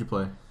did. What'd you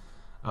play?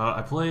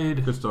 I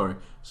played... Good story.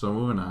 So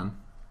moving on.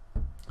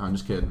 I'm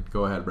just kidding.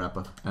 Go ahead, wrap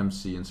up.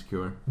 MC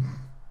Insecure.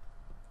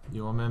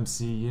 Yo, I'm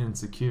MC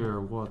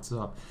Insecure. What's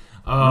up?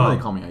 You know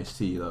they call me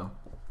Ice-T, though.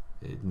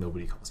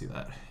 Nobody calls you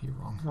that. You're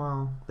wrong.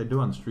 Well, they do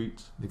on the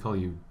streets. They call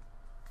you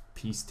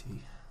Peace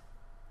Tea.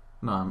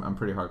 No, I'm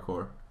pretty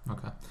hardcore.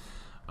 Okay.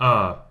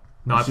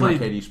 No, I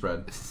played... my KD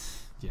spread.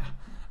 Yeah.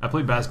 I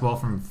played basketball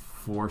from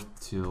 4th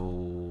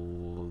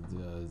till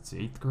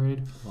 8th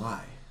grade.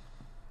 Why?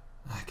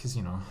 Because,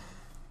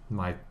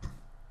 my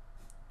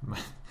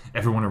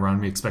everyone around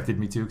me expected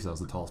me to, because I was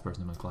the tallest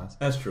person in my class.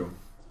 That's true.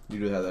 You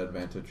do have that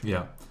advantage.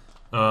 Yeah.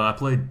 I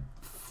played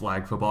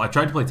flag football. I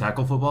tried to play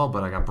tackle football,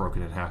 but I got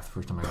broken in half the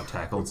first time I got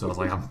tackled, so I was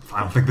like, I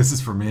don't think this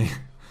is for me.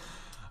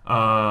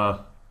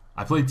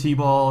 I played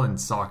t-ball and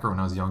soccer when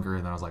I was younger,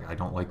 and then I was like, I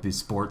don't like these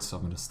sports, so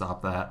I'm going to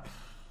stop that.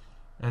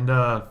 And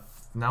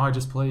now I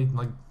just play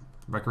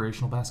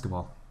recreational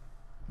basketball.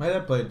 My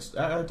dad played...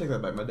 I take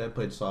that back. My dad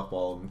played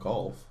softball and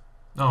golf.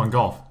 Oh, and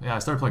golf. Yeah, I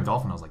started playing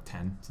golf when I was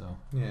 10, so...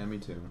 Yeah, me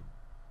too.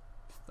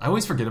 I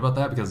always forget about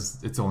that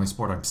because it's the only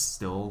sport I'm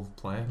still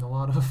playing a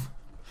lot of.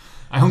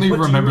 I only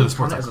remember the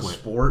sports I quit. As a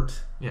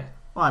sport? Yeah.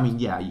 Well,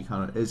 yeah, you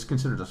kind of... It's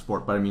considered a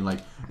sport, but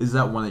is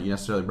that one that you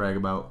necessarily brag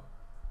about?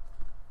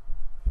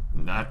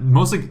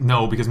 Mostly,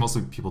 no, because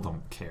mostly people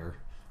don't care.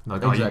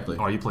 Exactly.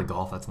 You play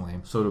golf? That's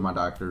lame. So do my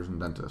doctors and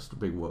dentists.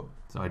 Big whoop.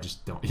 So I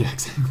just don't... Yeah,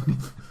 exactly.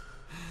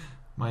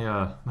 My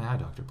eye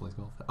doctor plays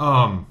golf.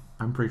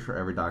 I'm pretty sure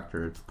every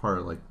doctor, it's part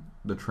of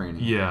the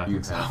training. Yeah, you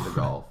have to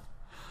golf.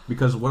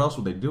 Because what else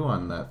would they do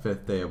on that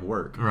 5th day of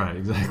work? Right,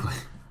 exactly.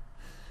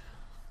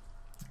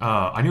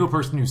 I knew a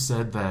person who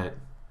said that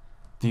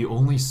the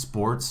only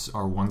sports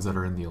are ones that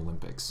are in the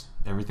Olympics.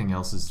 Everything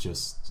else is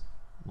just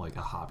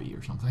a hobby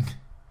or something.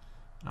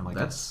 I'm like,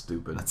 that's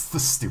stupid. That's the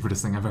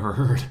stupidest thing I've ever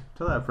heard.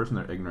 Tell that person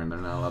they're ignorant. They're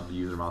not allowed to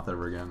use their mouth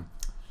ever again.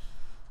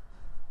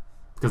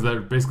 Because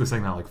they're basically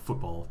saying that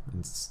football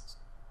and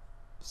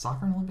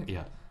soccer and Olympic.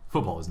 Yeah,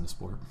 football isn't a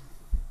sport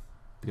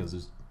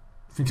because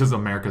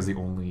America's the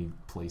only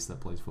place that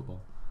plays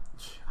football.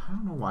 I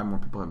don't know why more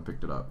people haven't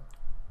picked it up.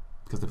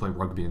 Because they play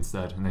rugby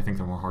instead, and they think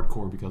they're more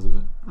hardcore because of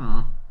it.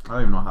 I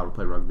don't even know how to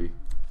play rugby.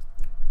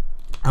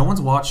 I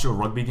once watched a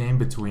rugby game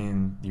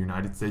between the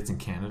United States and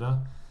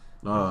Canada.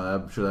 Oh,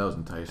 I'm sure that was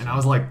enticing. And I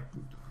was like,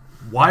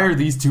 why are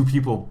these two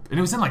people... And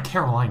it was in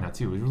Carolina,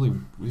 too. It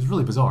was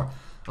really bizarre.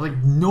 I was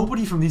like,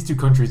 nobody from these two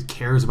countries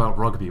cares about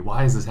rugby.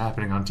 Why is this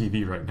happening on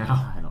TV right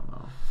now? I don't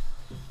know.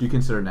 Do you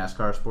consider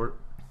NASCAR a sport?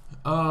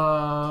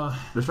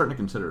 They're starting to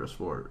consider it a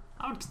sport.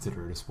 I would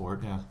consider it a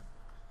sport, yeah.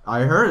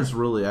 I heard it's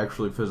really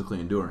actually physically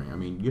enduring.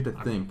 You have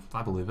to think.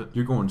 I believe it.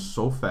 You're going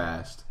so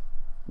fast.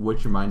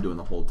 What's your mind doing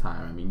the whole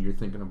time? You're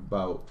thinking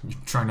about... You're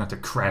trying not to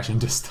crash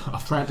into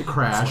stuff. Trying to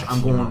crash.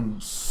 I'm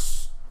going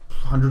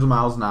hundreds of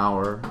miles an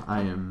hour.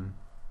 I am,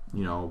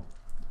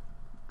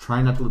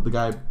 trying not to let the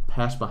guy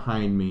pass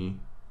behind me,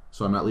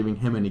 so I'm not leaving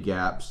him any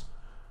gaps.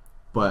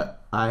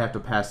 But I have to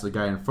pass the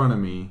guy in front of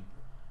me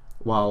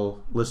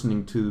while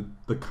listening to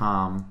the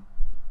comm.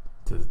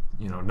 To,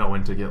 know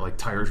when to get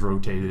tires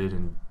rotated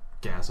and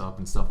gas up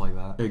and stuff like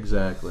that.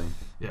 Exactly.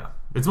 Yeah.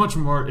 It's much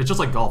more... It's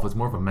just like golf. It's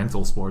more of a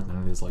mental sport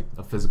than it is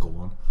a physical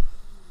one.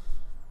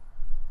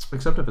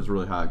 Except if it's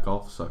really hot.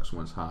 Golf sucks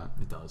when it's hot.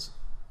 It does.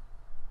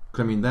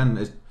 Because,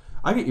 then...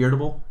 I get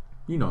irritable.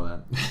 You know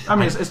that.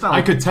 It's not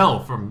I could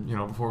tell from,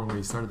 before when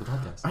we started the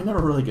podcast. I never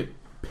really get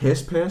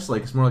pissed.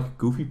 It's more like a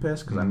goofy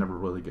piss, because I never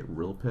really get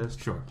real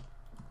pissed. Sure.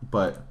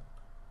 But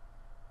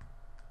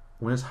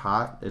when it's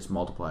hot, it's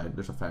multiplied.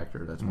 There's a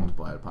factor that's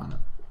multiplied upon it.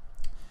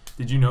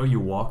 Did you know you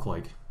walk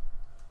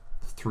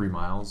 3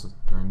 miles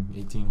during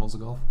 18 holes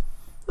of golf?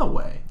 No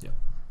way.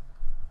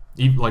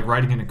 Yeah.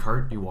 Riding in a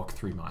cart, you walk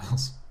 3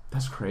 miles.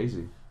 That's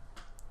crazy.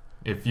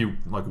 If you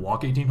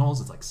walk 18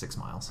 holes, it's 6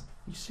 miles.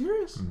 You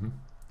serious? Mm-hmm.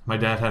 My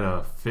dad had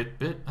a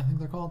Fitbit, I think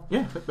they're called.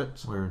 Yeah,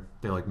 Fitbits. Where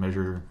they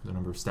measure the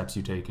number of steps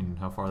you take and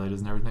how far that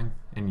is and everything.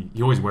 And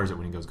he always wears it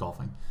when he goes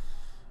golfing.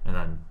 And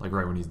then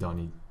right when he's done,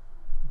 he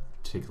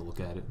takes a look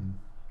at it. And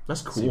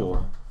that's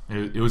cool.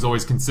 It was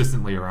always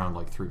consistently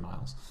around 3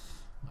 miles.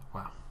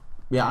 Wow.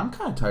 Yeah, I'm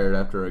kind of tired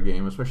after a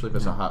game, especially if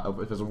it's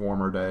if it's a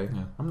warmer day.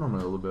 Yeah. I'm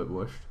normally a little bit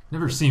whooshed.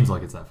 Never seems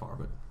like it's that far,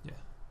 but yeah.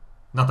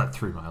 Not that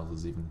 3 miles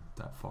is even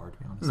that far, to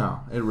be honest.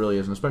 No, it really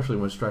isn't, especially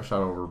when it's stretched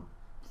out over a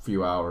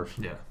few hours.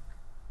 Yeah.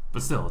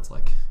 But still, it's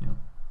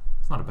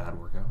it's not a bad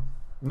workout.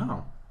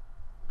 No.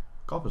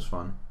 Golf is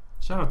fun.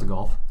 Shout out to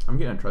golf. I'm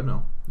getting a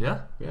treadmill.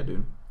 Yeah? Yeah,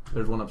 dude.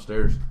 There's one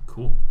upstairs.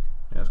 Cool.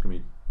 Yeah, it's going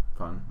to be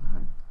fun.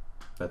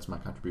 That's my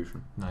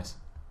contribution. Nice.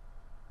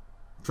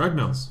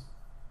 Treadmills.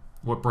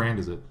 What brand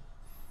is it?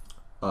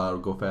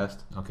 Go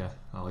Fast. Okay,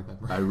 I like that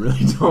brand. I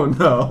really don't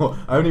know.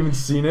 I haven't even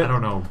seen it. I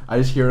don't know. I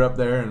just hear it up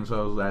there, and so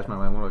I was asking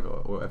my landlord,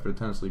 like, well, after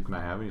 10 sleep, can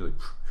I have it? He's like,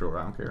 sure,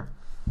 I don't care.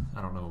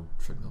 I don't know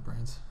treadmill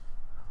brands.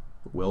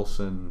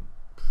 Wilson,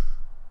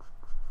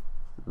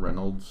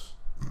 Reynolds,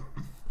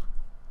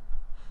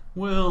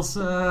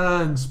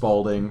 Wilson,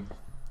 Spalding.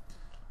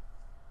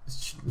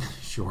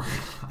 Sure.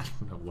 I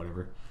don't know,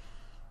 whatever.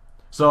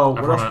 So,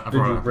 what else did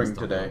you bring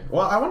today?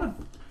 Well, I want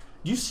to...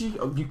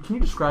 Can you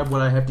describe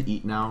what I have to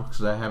eat now?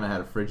 Because I haven't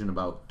had a fridge in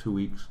about 2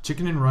 weeks.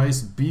 Chicken and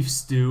rice, beef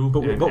stew,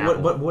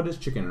 But what is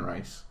chicken and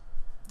rice?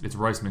 It's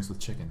rice mixed with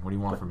chicken. What do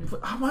you want from me?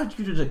 I want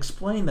you to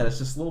explain that. It's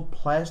this little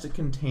plastic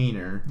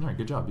container. All right,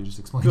 good job. You just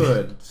explained it.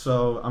 Good.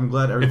 So I'm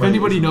glad everybody... If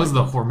anybody knows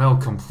the Hormel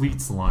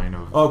Completes line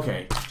of...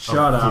 Okay,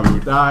 shut up.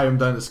 I am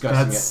done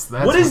discussing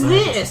it. What is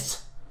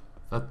this?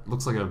 That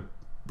looks like a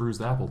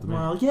bruised apple to me.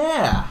 Well,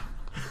 yeah.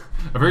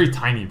 A very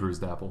tiny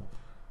bruised apple.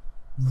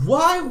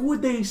 Why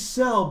would they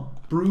sell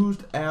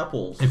bruised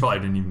apples? They probably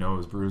didn't even know it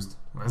was bruised.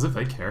 As if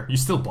they care. You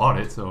still bought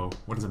it, so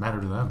what does it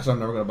matter to them? Because I'm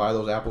never going to buy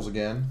those apples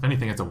again. If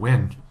anything, it's a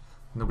win.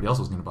 Nobody else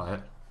was going to buy it.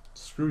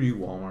 Screw you,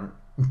 Walmart.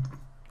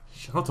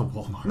 Shout out to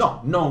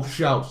Walmart. No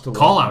shouts to Walmart.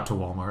 Call out to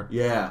Walmart.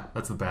 Yeah.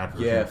 That's the bad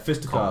version. Yeah,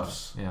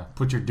 fisticuffs. Yeah,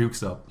 put your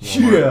dukes up,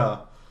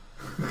 Walmart.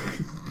 Yeah.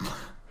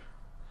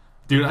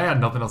 Dude, I had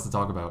nothing else to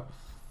talk about.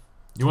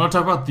 You want to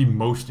talk about the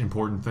most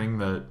important thing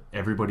that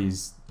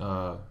everybody's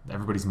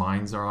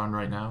minds are on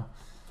right now?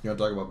 You want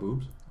to talk about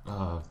boobs?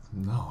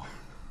 No.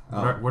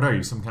 Oh. What are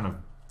you, some kind of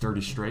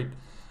dirty straight?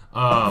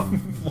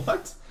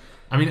 What?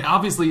 I mean,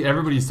 obviously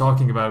everybody's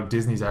talking about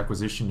Disney's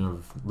acquisition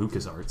of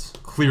LucasArts,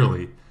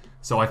 clearly.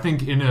 So I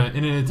think in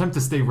an attempt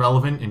to stay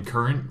relevant and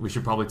current, we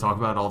should probably talk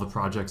about all the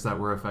projects that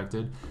were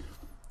affected.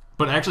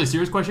 But actually,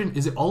 serious question,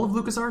 is it all of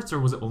LucasArts or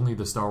was it only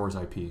the Star Wars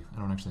IP? I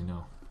don't actually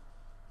know.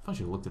 I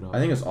should have looked it up. I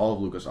think it's all of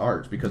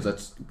LucasArts because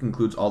that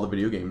includes all the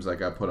video games that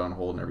got put on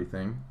hold and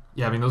everything.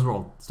 Yeah, I mean, those were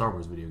all Star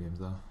Wars video games,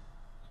 though.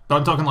 But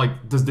I'm talking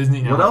like, does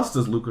Disney now... What else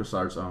does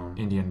LucasArts own?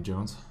 Indiana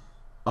Jones.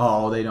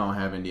 Oh, they don't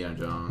have Indiana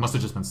Jones. Must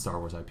have just been Star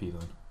Wars IP,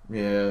 then.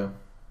 Yeah.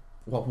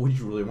 Well, would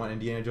you really want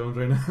Indiana Jones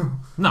right now?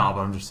 No,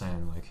 but I'm just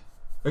saying, like...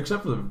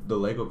 Except for the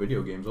Lego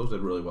video games. Those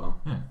did really well.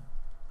 Yeah.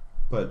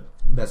 But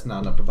that's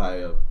not enough to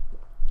buy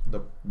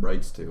the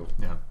rights to.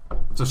 Yeah.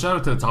 So shout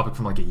out to the topic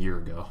from like a year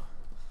ago.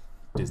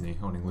 Disney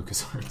owning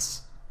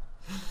LucasArts.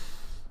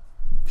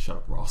 Shut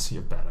up, Ross. You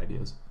have bad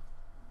ideas.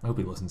 I hope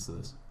he listens to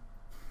this.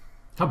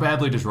 How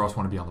badly does Ross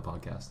want to be on the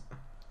podcast?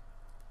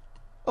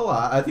 A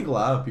lot. I think a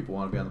lot of people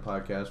want to be on the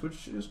podcast,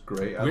 which is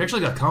great. We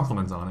actually got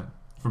compliments on it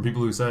from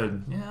people who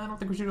said, yeah, I don't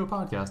think we should do a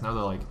podcast. Now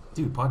they're like,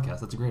 dude,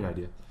 podcast, that's a great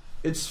idea.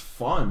 It's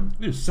fun.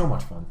 It is so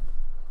much fun.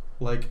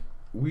 Like,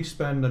 we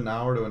spend an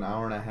hour to an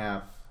hour and a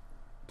half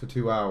to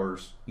 2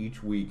 hours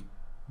each week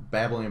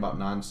babbling about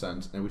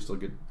nonsense, and we still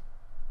get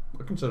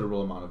a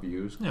considerable amount of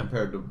views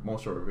compared to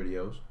most of our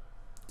videos.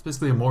 It's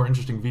basically a more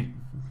interesting video.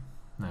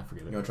 Nah,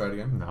 forget it. You want to try it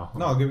again? No.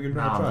 No, I'll give you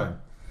another try.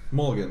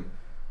 Mulligan.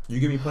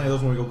 You give me plenty of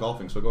those when we go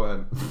golfing, so go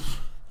ahead.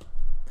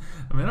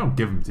 I mean, I don't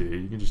give them to you.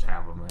 You can just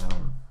have them.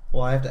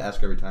 Well, I have to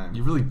ask every time.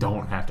 You really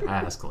don't have to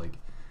ask. Like,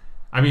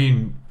 I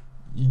mean,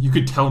 you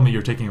could tell me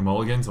you're taking a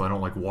mulligan, so I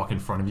don't like walk in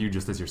front of you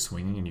just as you're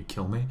swinging and you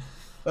kill me.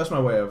 That's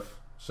my way of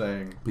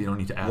saying. But you don't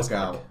need to ask. Look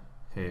out. Like,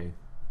 hey,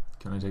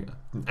 can I take?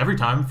 Every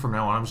time from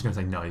now on, I'm just gonna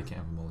say no. You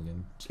can't have a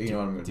mulligan. You know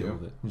what I'm gonna do?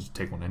 With it. You just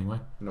take one anyway.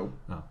 Nope.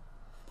 No.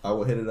 I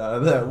will hit it out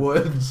of that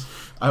woods.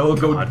 I will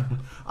go.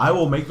 I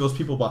will make those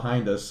people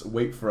behind us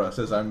wait for us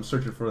as I'm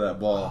searching for that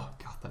ball. Oh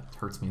God, that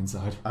hurts me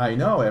inside. I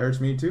know it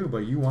hurts me too, but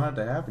you want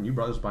it to happen. You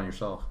brought this upon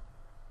yourself.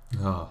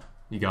 Oh,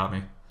 you got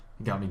me.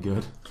 You got me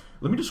good.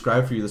 Let me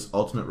describe for you this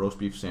ultimate roast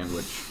beef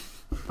sandwich.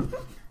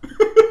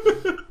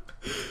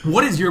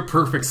 What is your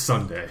perfect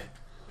Sunday?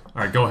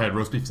 All right, go ahead.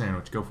 Roast beef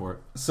sandwich. Go for it.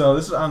 So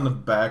this is on the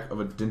back of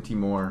a Dinty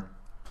Moore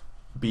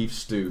beef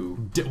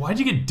stew. Why'd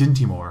you get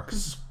Dinty Moore? Because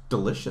it's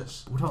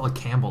delicious. What about like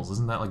Campbell's?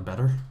 Isn't that like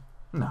better?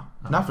 No,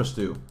 not for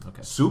stew.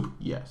 Okay. Soup,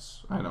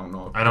 yes. I don't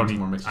know. If I don't Dinty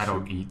Moore makes I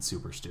don't soup. eat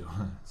super stew,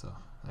 so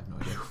I have no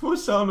idea. What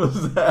sound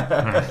was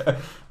that?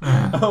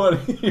 I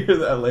want to hear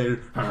that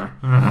later.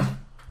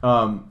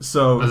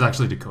 So that's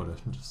actually Dakota.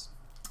 Just.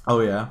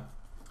 Oh yeah.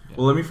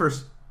 Well, let me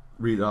first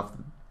read off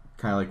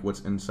kind of like what's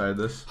inside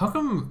this. How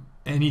come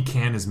any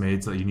can is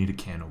made so that you need a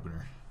can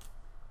opener?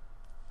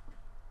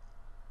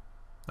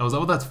 Oh, is that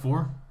what that's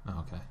for? Oh,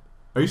 okay.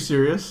 Are you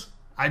serious?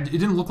 It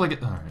didn't look like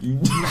it. All right.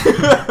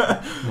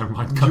 Never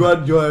mind. Do you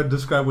want to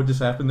describe what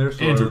just happened there?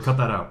 So Andrew, cut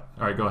that out.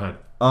 All right, go ahead.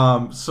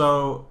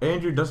 So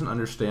Andrew doesn't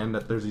understand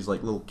that there's these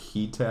like little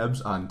key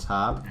tabs on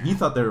top. He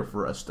thought they were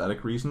for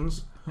aesthetic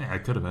reasons. Yeah,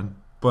 it could have been.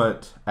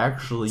 But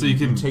actually, so you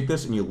can take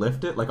this and you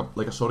lift it like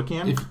a soda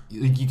can. If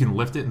you can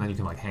lift it and then you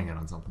can like hang it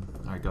on something.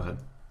 All right, go ahead.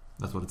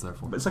 That's what it's there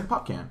for. But it's like a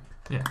pop can.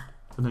 Yeah.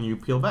 And then you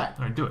peel back.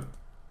 All right, do it.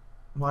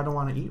 Well, I don't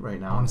want to eat right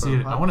now. I want to see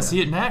it. I want to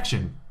see it in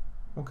action.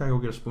 Well, can I go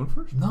get a spoon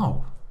first?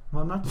 No.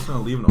 Well, I'm not just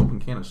gonna leave an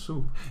open can of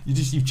soup.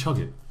 You chug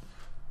it.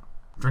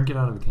 Drink it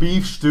out of the can.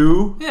 Beef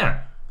stew. Yeah.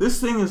 This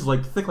thing is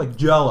like thick like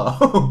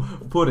Jello.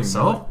 Pudding.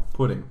 So? Like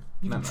pudding.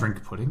 You can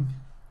drink pudding?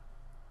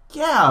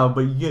 Yeah,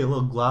 but you get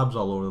little globs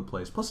all over the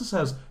place. Plus this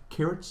has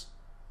carrots,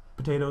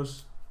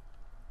 potatoes,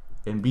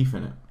 and beef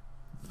in it.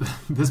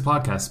 This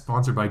podcast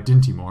sponsored by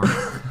Dinty Moore.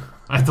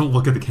 I had to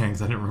look at the can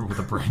because I didn't remember what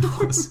the brand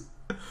was.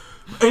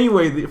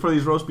 Anyway, for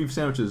these roast beef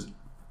sandwiches...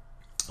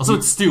 Also,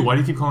 it's stew. Why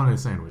do you keep calling it a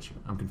sandwich?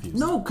 I'm confused.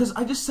 No, because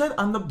I just said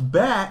on the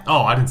back...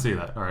 Oh, I didn't say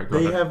that. All right, go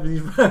ahead. Have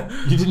these...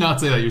 You did not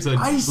say that. You said,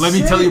 let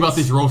me tell you about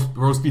these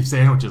roast beef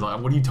sandwiches.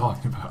 What are you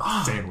talking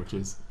about?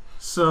 Sandwiches.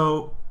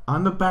 So,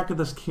 on the back of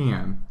this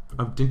can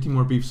of Dinty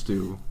Moore beef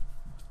stew...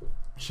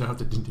 Shout out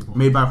to Dinty Moore.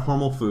 Made by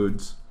Hormel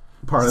Foods.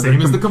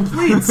 Same as the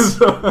completes.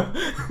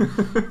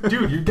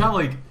 Dude, you got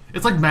like...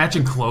 It's like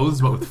matching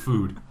clothes, but with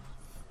food.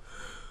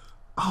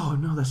 Oh,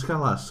 no, that's got a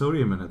lot of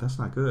sodium in it. That's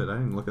not good. I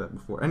didn't look at that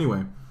before.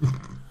 Anyway.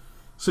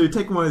 So you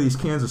take one of these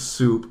cans of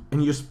soup,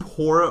 and you just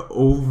pour it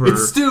over...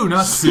 It's stew,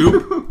 not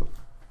soup.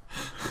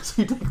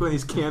 So you take one of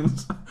these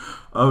cans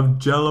of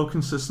Jello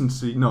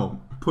consistency...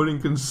 No,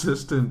 pudding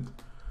consistent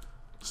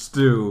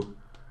stew,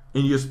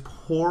 and you just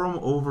pour them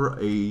over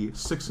a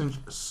 6-inch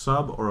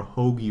sub or a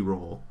hoagie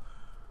roll.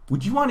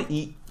 Would you want to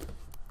eat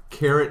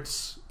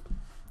carrots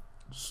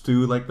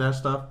stew like that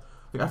stuff?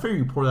 Like I figure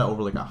you pour that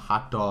over like a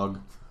hot dog.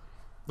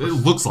 It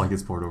looks like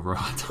it's poured over a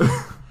hot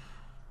dog.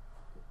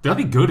 That'd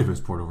be good if it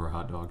was poured over a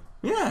hot dog.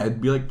 Yeah,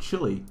 it'd be like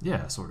chili.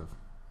 Yeah, sort of.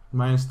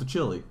 Minus the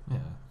chili. Yeah.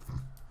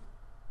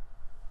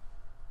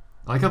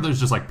 I like how there's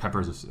just like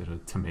peppers and a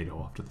tomato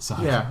off to the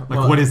side. Yeah. Like,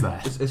 well, what is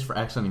that? It's for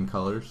accenting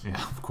colors. Yeah,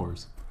 of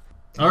course.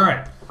 All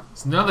right.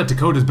 So now that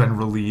Dakota's been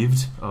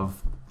relieved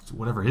of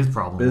whatever his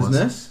problem was.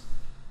 Business?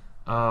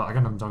 I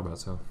got nothing to talk about,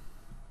 so.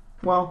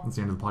 Well, that's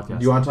the end of the podcast.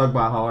 Do you want to talk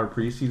about how our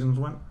preseasons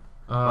went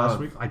last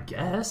week? I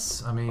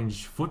guess. I mean,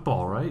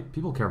 football, right?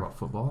 People care about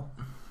football.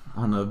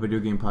 On the video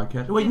game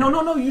podcast? Wait,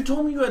 no. You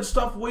told me you had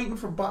stuff waiting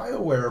for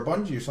Bioware or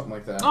Bungie or something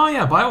like that. Oh,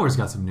 yeah. Bioware's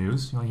got some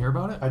news. You want to hear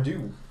about it? I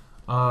do.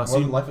 More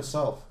than life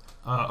itself.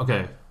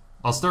 Okay.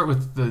 I'll start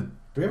with the... Do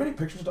we have any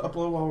pictures to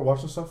upload while we're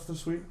watching stuff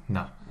this week?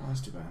 No. Oh,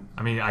 that's too bad.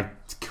 I mean, I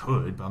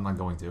could, but I'm not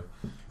going to.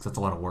 Because that's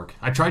a lot of work.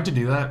 I tried to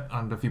do that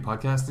on a few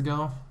podcasts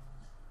ago.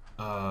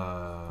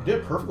 You did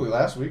it perfectly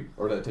last week,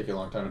 or did it take you a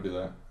long time to do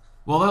that?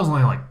 Well, that was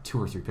only like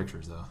 2 or 3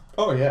 pictures, though.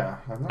 Oh, yeah.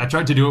 I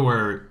tried to do it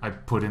where I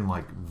put in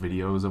like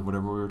videos of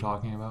whatever we were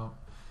talking about.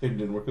 It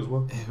didn't work as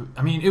well?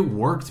 I mean, it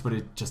worked, but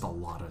it just a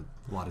lot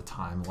of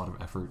time, a lot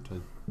of effort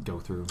to go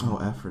through. Oh,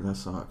 effort. That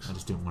sucks. I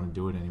just didn't want to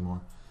do it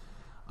anymore.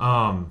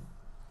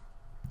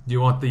 Do you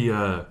want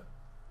the...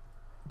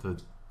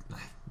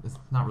 It's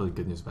not really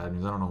good news, bad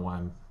news. I don't know why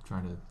I'm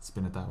trying to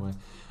spin it that way.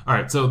 All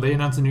right, so they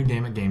announced a new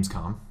game at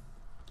Gamescom.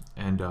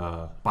 And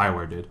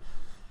Bioware did.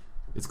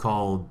 It's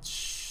called,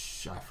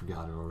 I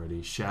forgot it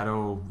already,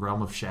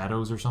 Realm of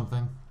Shadows or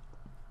something.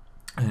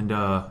 And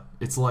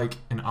it's like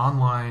an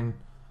online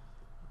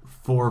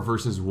 4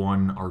 versus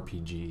 1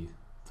 RPG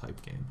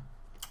type game.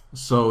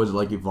 So is it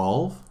like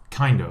Evolve?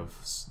 Kind of,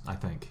 I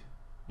think,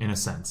 in a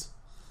sense.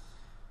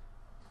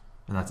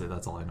 And that's it.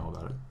 That's all I know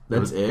about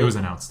it. It was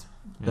announced.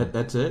 Yeah.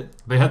 That's it?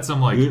 They had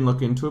some like... You didn't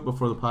look into it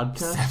before the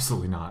podcast?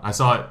 Absolutely not. I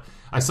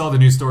saw the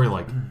news story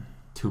like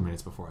 2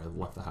 minutes before I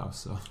left the house.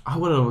 So I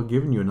would have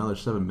given you another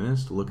 7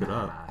 minutes to look it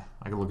up.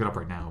 I can look it up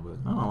right now, but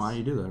why don't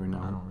you do that right now?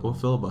 I don't really, we'll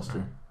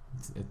filibuster.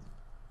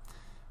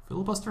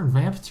 Filibuster and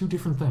vamp, 2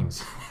 different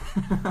things.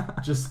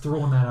 Just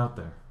throwing that out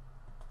there.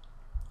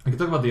 I can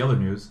talk about the other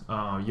news.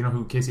 You know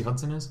who Casey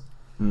Hudson is?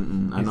 I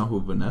know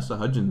who Vanessa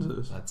Hudgens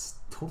is. That's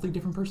a totally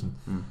different person.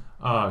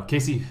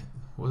 Casey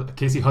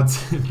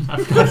Hudson.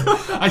 I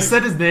forgot. I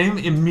said his name,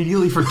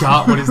 immediately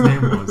forgot what his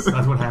name was.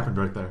 That's what happened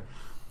right there.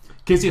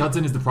 Casey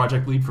Hudson is the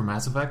project lead for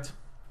Mass Effect.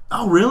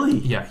 Oh, really?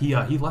 Yeah,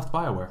 he left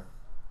Bioware.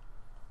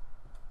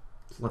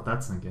 Just let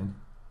that sink in.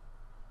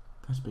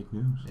 That's big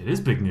news. It is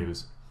big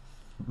news.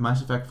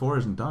 Mass Effect 4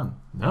 isn't done.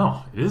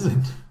 No, it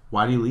isn't.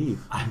 Why did he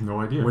leave? I have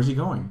no idea. Where's he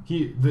going?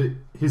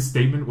 His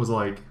statement was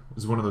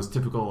one of those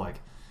typical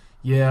like,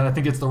 yeah, I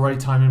think it's the right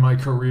time in my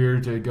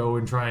career to go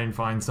and try and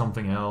find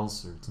something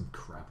else or some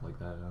crap like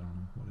that. I don't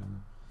know, whatever.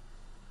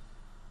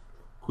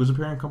 Who's the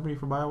parent company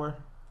for Bioware?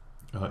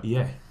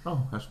 EA.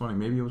 Oh, that's funny.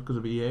 Maybe it was because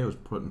of EA was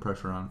putting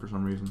pressure on for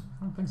some reason.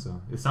 I don't think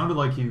so. It sounded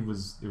like it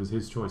was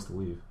his choice to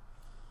leave.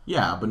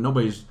 Yeah, but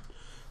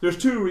there's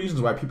 2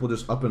 reasons why people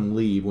just up and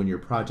leave when you're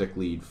project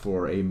lead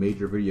for a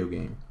major video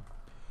game.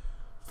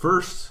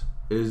 First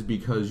is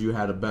because you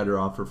had a better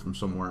offer from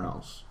somewhere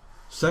else.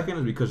 Second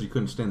is because you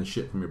couldn't stand the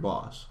shit from your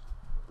boss.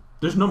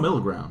 There's no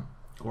middle ground.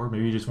 Or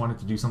maybe you just wanted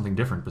to do something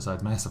different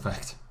besides Mass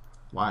Effect.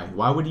 Why?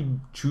 Why would he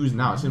choose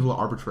now? It seems a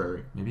little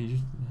arbitrary. Maybe you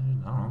just,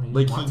 I don't know,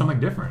 you want something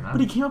different. But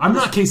he came up I'm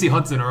not Casey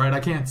Hudson, alright? I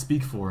can't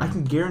speak for him. I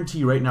can guarantee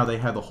you right now they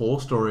have the whole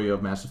story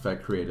of Mass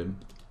Effect created.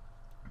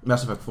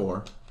 Mass Effect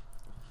 4.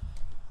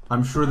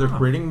 I'm sure they're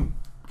creating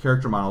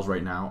character models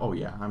right now. Oh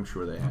yeah, I'm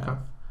sure they have. Okay.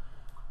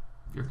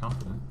 You're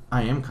confident.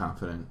 I am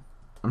confident.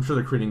 I'm sure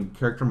they're creating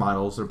character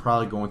models. They're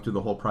probably going through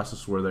the whole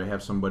process where they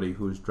have somebody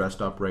who's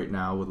dressed up right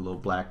now with little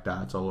black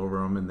dots all over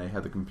them, and they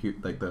have the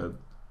the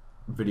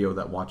video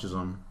that watches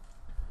them.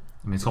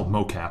 I mean, it's called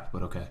mocap,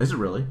 but okay. Is it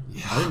really?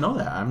 Yeah. I didn't know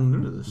that. I'm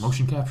new to this.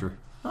 Motion capture.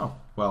 Oh,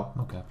 well.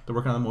 Mocap. They're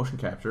working on the motion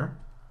capture.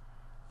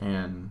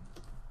 And...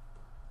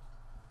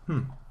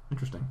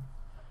 Interesting.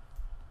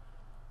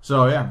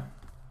 So, yeah.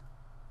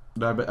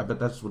 I bet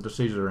that's what the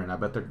stages are in. I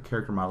bet they're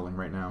character modeling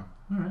right now.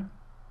 Alright.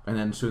 And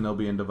then soon they'll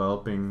be in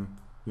developing,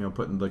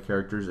 putting the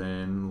characters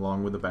in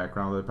along with the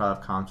background. They probably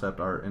have concept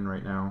art in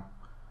right now.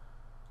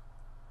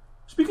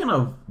 Speaking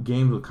of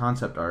games with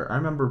concept art, I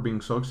remember being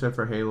so excited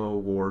for Halo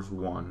Wars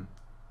 1.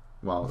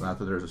 Well, not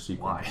that there's a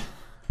sequel. Why?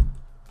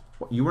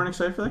 What, you weren't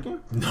excited for that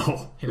game?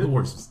 No. Halo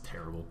Wars was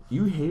terrible.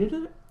 You hated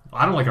it?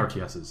 I don't like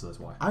RTSs, so that's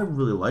why. I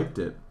really liked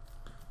it.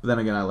 But then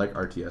again, I like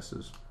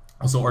RTSs.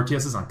 Also,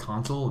 RTSs on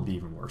console would be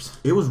even worse.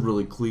 It was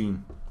really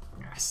clean.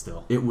 Yeah,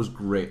 still. It was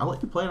great. I like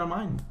to play it on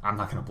mine. I'm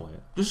not going to play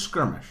it. Just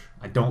skirmish.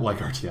 I don't like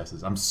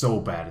RTSs. I'm so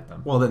bad at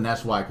them. Well, then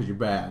that's why, because you're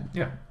bad.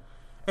 Yeah.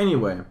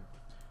 Anyway,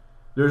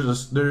 there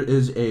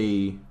is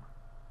a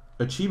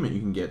achievement you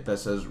can get that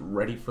says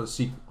ready for the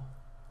sequel.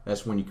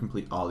 That's when you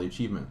complete all the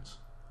achievements.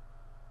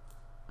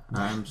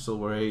 I'm still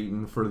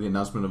waiting for the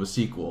announcement of a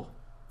sequel.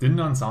 Didn't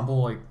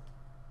Ensemble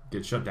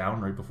get shut down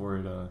right before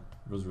it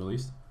was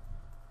released?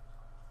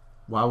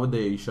 Why would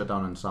they shut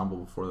down Ensemble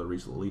before the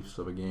release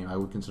of a game? I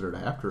would consider it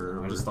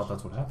after. I just thought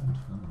that's what happened.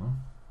 I don't know.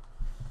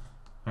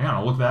 Hang on,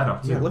 I'll look that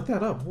up too. Yeah, look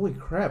that up. Holy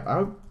crap.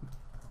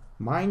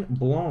 Mind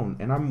blown.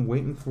 And I'm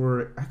waiting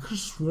for it. I could have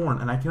sworn,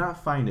 and I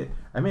cannot find it.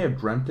 I may have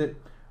dreamt it,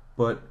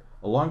 but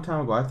a long time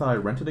ago I thought I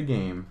rented a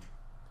game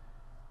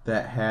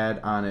that had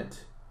on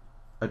it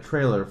a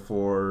trailer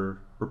for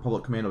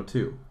Republic Commando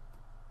 2.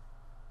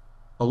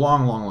 A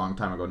long, long, long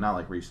time ago, not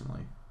like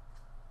recently.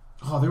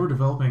 Oh, they were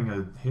developing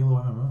a Halo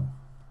MMO.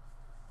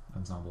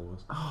 Ensemble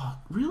was. Oh,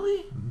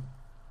 really?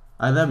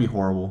 Mm-hmm. That'd be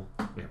horrible.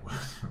 Yeah,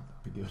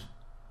 that'd be good.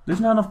 There's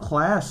not enough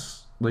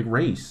class,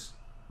 race.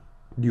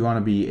 Do you want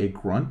to be a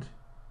grunt?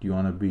 Do you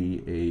want to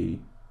be a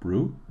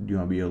brute? Do you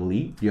want to be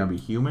elite? Do you want to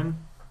be human?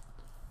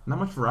 Not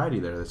much variety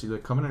there. That's either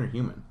coming or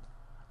human.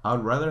 I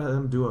would rather have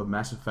them do a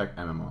Mass Effect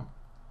MMO.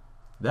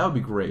 That would be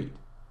great.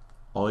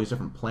 All these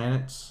different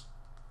planets.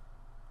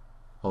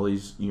 All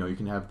these, you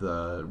can have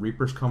the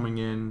Reapers coming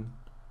in.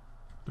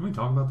 Didn't we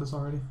talk about this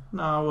already?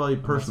 No, well,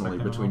 personally,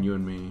 between you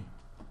and me,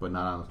 but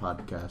not on the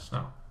podcast.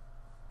 Oh.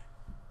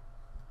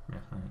 Yeah,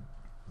 right.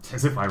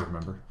 As if I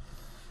remember.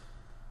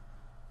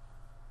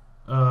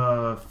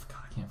 God,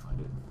 I can't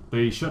find it.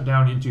 They shut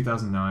down in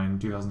 2009.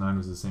 2009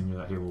 was the same year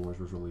that Halo Wars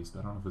was released.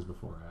 I don't know if it was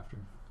before or after.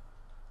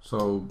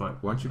 So,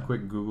 but why don't you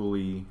quick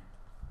Googly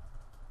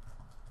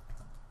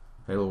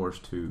Halo Wars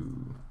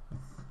 2?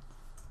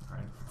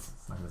 Alright,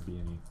 it's not going to be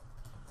any...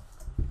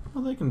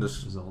 Well, they can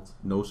just... results.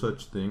 No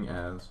such thing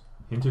as...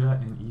 Hinted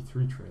at in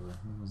E3 trailer.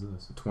 When was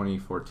this?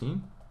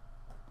 2014?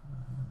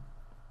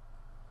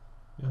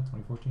 Yeah,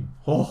 2014.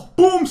 Oh,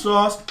 boom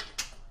sauce!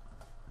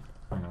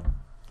 Hang on.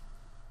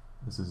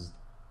 This is...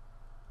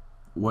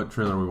 What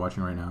trailer are we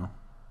watching right now?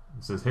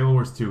 It says Halo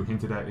Wars 2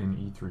 hinted at in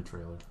E3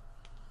 trailer.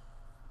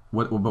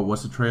 But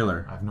what's the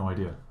trailer? I have no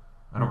idea.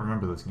 I don't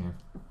remember this game.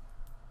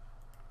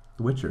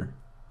 The Witcher.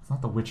 It's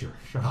not The Witcher.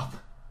 Shut up.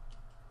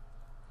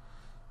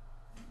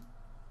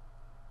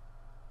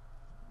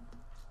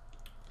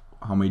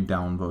 How many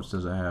downvotes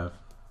does it have?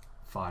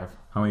 5.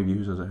 How many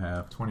views does it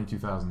have?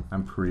 22,000.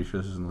 I'm pretty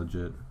sure this isn't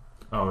legit.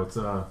 Oh, it's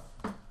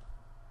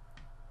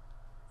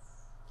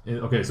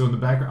okay, so in the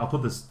background, I'll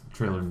put this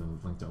trailer in the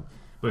link down.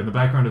 But in the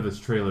background of this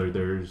trailer,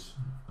 there's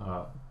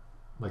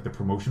the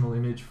promotional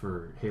image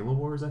for Halo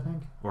Wars, I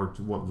think, or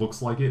what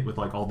looks like it, with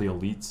all the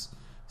elites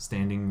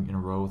standing in a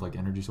row with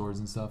energy swords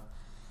and stuff.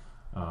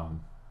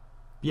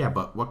 Yeah,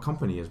 but what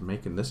company is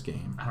making this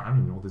game? I don't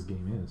even know what this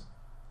game is.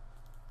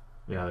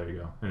 Yeah, there you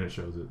go, and it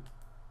shows it.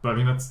 But I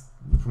mean, that's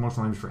the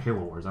promotional image for Halo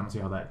Wars. I don't see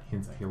how that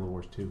hints at Halo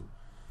Wars 2.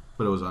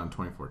 But it was on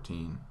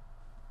 2014.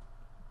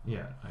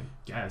 Yeah, I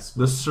guess.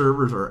 The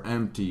servers are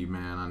empty,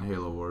 man, on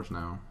Halo Wars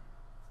now.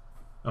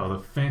 Oh, the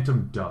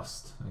Phantom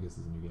Dust, I guess,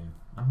 is a new game.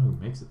 I don't know who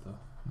makes it, though.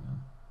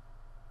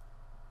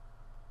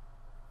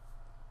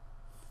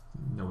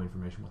 No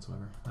information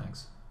whatsoever.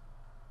 Thanks.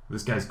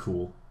 This guy's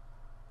cool.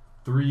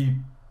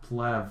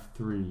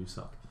 3Plav3, you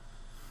suck.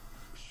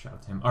 Shout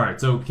out to him.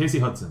 Alright, so Casey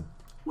Hudson.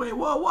 Wait,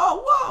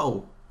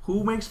 whoa!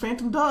 Who makes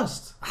Phantom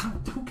Dust?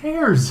 Who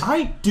cares?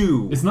 I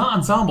do. It's not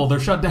Ensemble. They're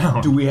shut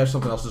down. Do we have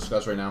something else to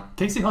discuss right now?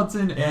 Casey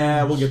Hudson.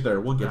 Yeah, we'll get there.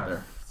 We'll get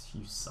there.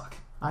 You suck.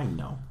 I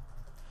know.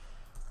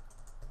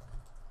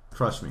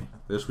 Trust me.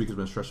 This week has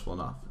been stressful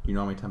enough. You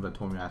know how many times I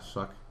told me I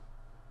suck?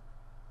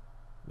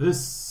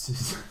 This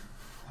is...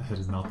 That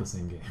is not the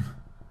same game.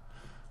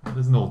 That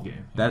is an old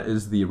game. That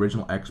is the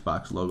original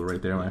Xbox logo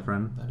right there, my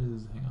friend. That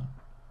is... Hang on.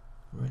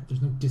 Right,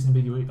 there's no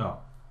disambiguation.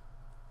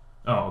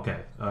 Oh,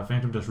 okay.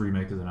 Phantom Dust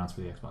Remake is announced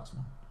for the Xbox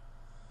One.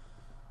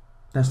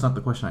 That's not the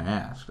question I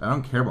asked. I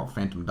don't care about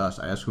Phantom Dust.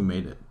 I asked who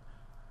made it.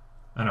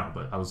 I know,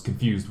 but I was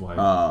confused why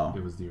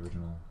it was the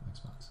original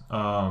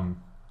Xbox.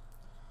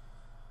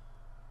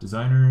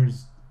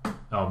 Designers...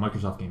 Oh,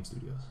 Microsoft Game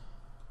Studios.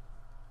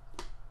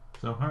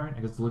 So, alright, I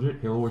guess it's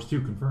legit. Halo Wars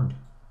 2 confirmed.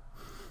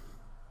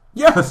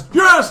 Yes!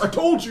 I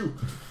told you!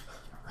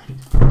 Right.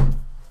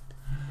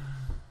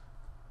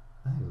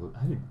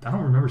 I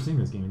don't remember seeing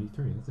this game in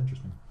E3. That's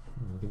interesting.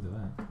 I'm gonna look into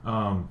that.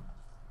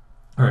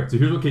 All right, so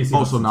here's what Casey.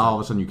 Oh, so now all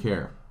of a sudden you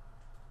care.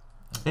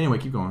 Anyway,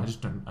 keep going. I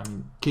just don't. I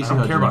mean, Casey I don't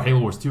Hudson. care about Halo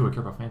Wars 2. I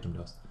care about Phantom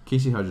Dust.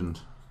 Casey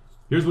Hudgens.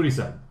 Here's what he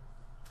said.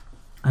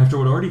 After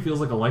what already feels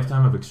like a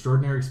lifetime of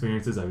extraordinary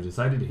experiences, I've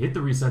decided to hit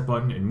the reset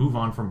button and move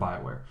on from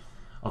Bioware.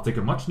 I'll take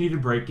a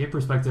much-needed break, get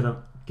perspective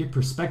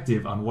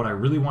on what I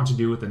really want to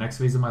do with the next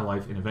phase of my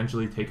life, and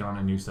eventually take on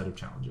a new set of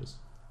challenges.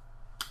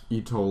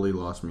 You totally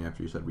lost me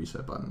after you said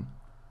reset button.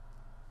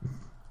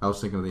 I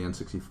was thinking of the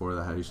N64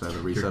 that had you said the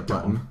reset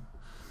button.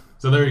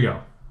 So there you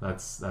go. That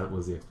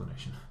was the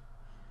explanation.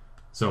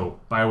 So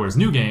BioWare's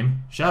new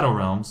game, Shadow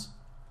Realms,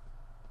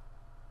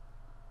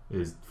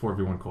 is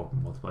 4v1 co-op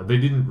multiplayer.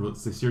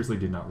 They seriously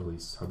did not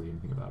release hardly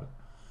anything about it.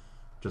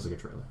 Just like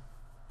a trailer.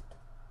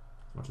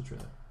 Watch the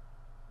trailer.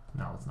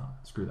 No, it's not.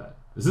 Screw that.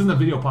 This isn't a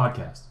video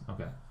podcast.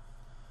 Okay.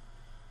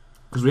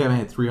 Because we haven't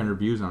had 300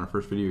 views on our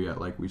first video yet,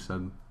 like we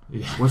said.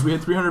 Yeah. Once we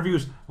hit 300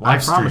 views, I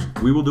promise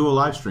we will do a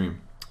live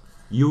stream.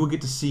 You will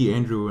get to see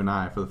Andrew and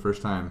I for the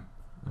first time.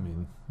 I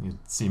mean, you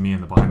see me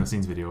in the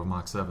behind-the-scenes video of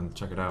Mach7.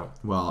 Check it out.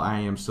 Well, I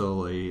am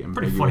still a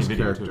pretty funny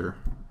video character.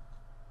 Too.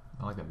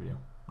 I like that video.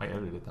 I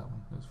edited that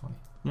one. It was funny.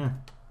 Yeah.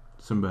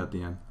 Simba at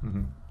the end.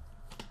 Mm-hmm.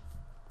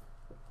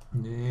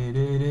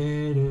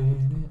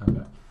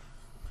 Okay.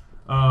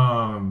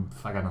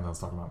 I got nothing else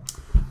to talk about.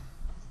 You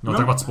want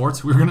to talk about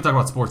sports? We were going to talk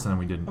about sports and then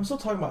we didn't. I'm still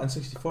talking about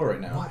N64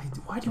 right now.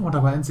 Why do you want to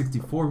talk about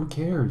N64? Who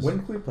cares?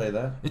 When can we play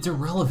that? It's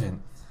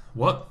irrelevant.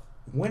 What?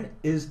 When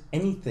is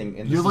anything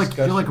in this You're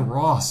discussion? like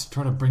Ross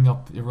trying to bring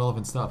up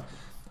irrelevant stuff.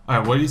 All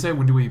right, what do you say?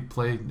 When do we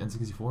play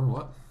N64?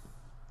 What?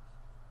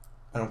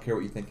 I don't care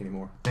what you think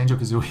anymore.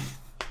 Banjo-Kazooie.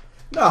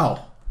 No.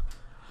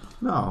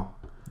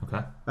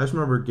 Okay. I just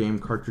remember game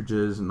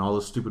cartridges and all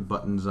the stupid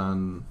buttons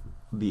on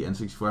the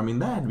N64. I mean,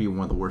 that had to be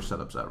one of the worst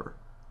setups ever.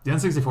 The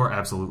N64,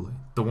 absolutely.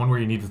 The one where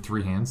you need the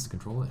 3 hands to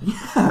control it.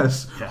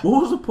 Yes. Yeah.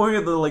 What was the point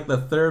of the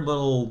third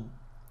little?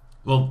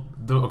 Well,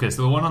 so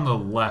the one on the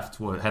left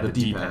had the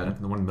D-pad, and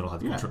the one in the middle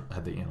had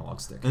the analog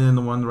stick, and then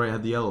the one on the right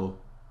had the yellow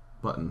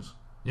buttons.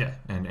 Yeah,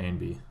 and A and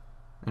B.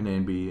 And A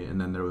and B,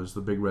 and then there was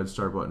the big red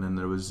start button, and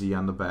there was Z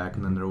on the back,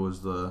 and then there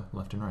was the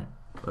left and right.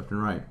 Left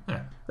and right.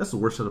 Yeah. That's the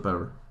worst setup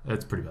ever.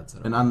 It's a pretty bad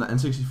setup. And on the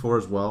N64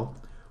 as well,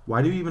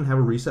 why do you even have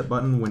a reset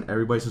button when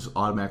everybody's just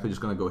automatically just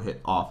going to go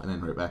hit off and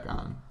then right back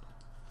on?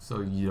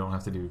 So you don't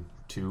have to do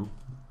 2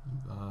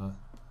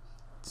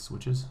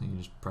 switches? You can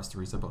just press the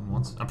reset button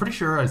once? I'm pretty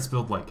sure I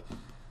spilled,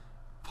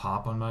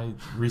 pop on my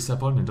reset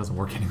button. It doesn't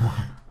work anymore.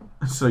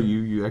 So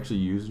you actually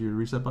use your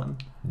reset button?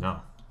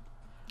 No.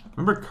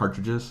 Remember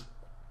cartridges?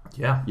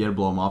 Yeah. You had to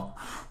blow them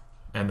off?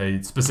 And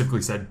they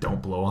specifically said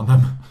don't blow on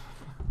them.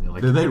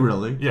 Did they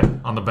really? Yeah.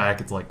 On the back,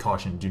 it's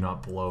caution, do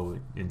not blow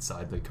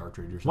inside the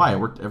cartridge or something. Why? It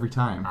worked every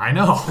time. I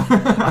know.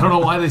 I don't know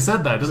why they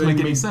said that. It doesn't make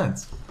any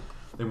sense.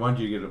 They wanted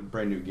you to get a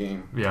brand new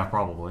game. Yeah,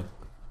 probably.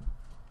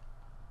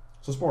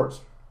 So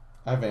sports.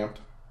 I vamped.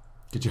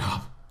 Good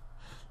job.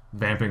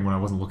 Vamping when I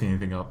wasn't looking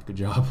anything up. Good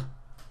job.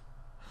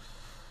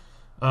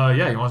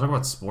 Yeah, you want to talk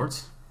about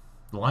sports?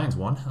 The Lions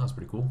won. That was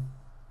pretty cool.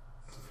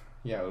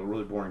 Yeah, it was a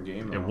really boring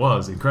game, though. It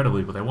was,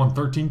 incredibly, but they won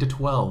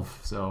 13-12,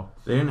 so...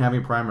 They didn't have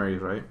any primaries,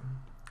 right?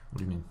 What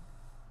do you mean?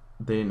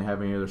 They didn't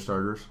have any other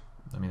starters?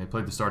 I mean, they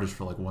played the starters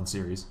for, one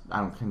series. I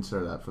don't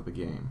consider that for the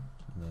game.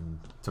 And then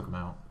took them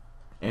out.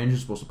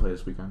 Andrew's supposed to play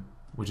this weekend.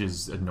 Which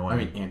is annoying.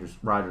 I mean,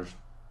 Rogers.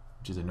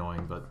 Which is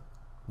annoying, but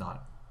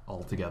not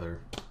altogether...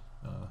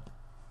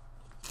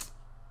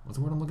 what's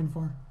the word I'm looking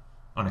for?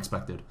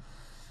 Unexpected.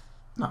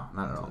 No,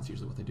 not at all. That's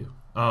usually what they do.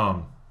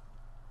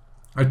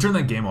 I turned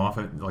that game off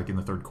in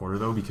the third quarter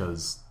though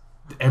because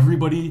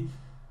everybody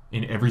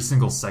in every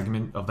single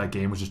segment of that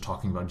game was just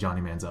talking about Johnny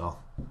Manziel,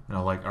 and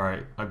I'm like, all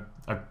right,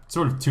 I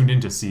sort of tuned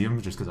in to see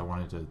him just because I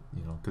wanted to,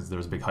 because there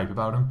was a big hype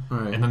about him,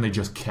 right. And then they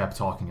just kept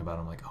talking about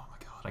him. Like, oh my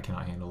god, I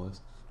cannot handle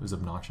this. It was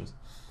obnoxious.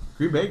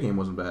 Green Bay game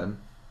wasn't bad,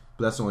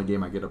 but that's the only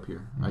game I get up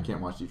here. I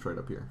can't watch Detroit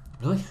up here.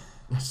 Really?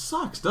 It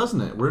sucks, doesn't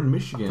it? We're in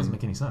Michigan. That doesn't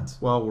make any sense.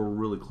 Well, we're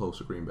really close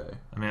to Green Bay.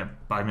 I mean,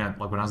 when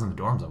I was in the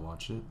dorms, I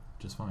watched it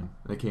just fine.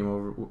 They came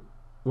over.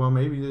 Well,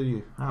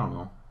 maybe I don't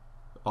know.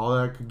 All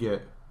that I could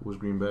get was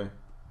Green Bay.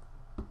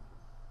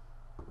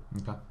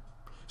 Okay.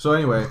 So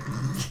anyway,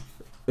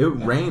 it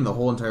rained the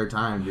whole entire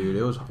time, dude.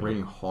 It was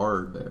raining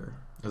hard there.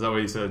 Is that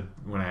what you said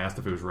when I asked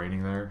if it was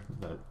raining there?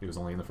 That it was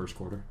only in the first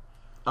quarter?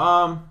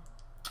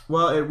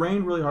 Well, it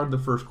rained really hard the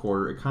first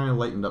quarter. It kind of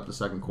lightened up the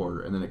second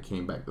quarter, and then it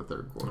came back the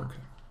third quarter. Okay.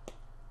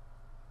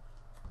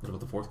 What about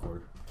the fourth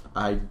quarter?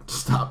 I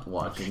stopped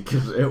watching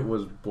because it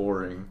was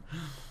boring.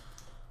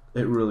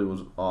 It really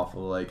was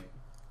awful.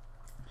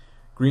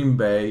 Green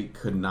Bay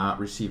could not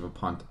receive a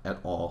punt at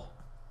all.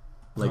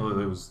 It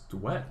was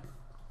wet.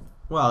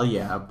 Well,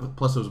 yeah.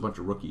 Plus, there was a bunch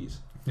of rookies.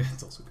 Yeah,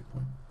 that's also a good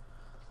point.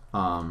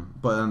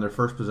 But on their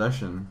first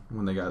possession,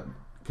 when they got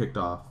kicked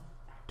off,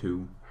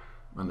 on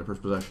their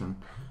first possession,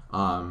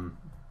 on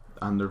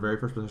their very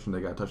first possession,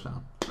 they got a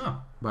touchdown.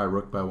 Oh. By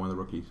one of the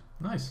rookies.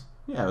 Nice.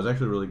 Yeah, it was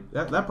actually really...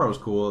 That part was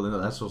cool. And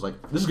then that's was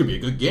like, this is going to be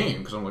a good game.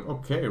 Because I'm like,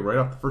 okay, right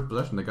off the first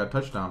possession, they got a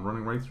touchdown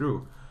running right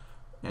through.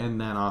 and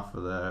then off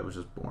of that, it was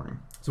just boring.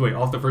 So wait,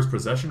 off the first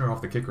possession or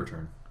off the kick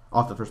return?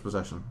 Off the first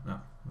possession. No,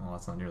 well,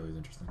 that's not nearly as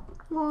interesting.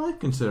 Well, I'd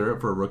consider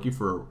it for a rookie.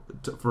 For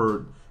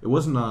it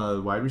wasn't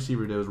a wide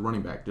receiver; it was a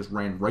running back. Just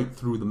ran right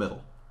through the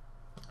middle.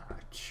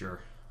 Sure.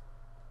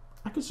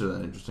 I consider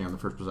that interesting on the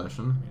first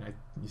possession. I mean,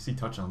 you see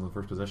touchdowns on the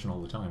first possession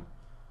all the time.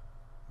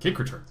 Kick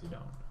returns, you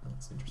don't.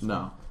 That's interesting.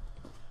 No.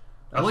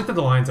 I like that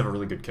the Lions have a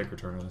really good kick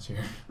returner this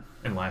year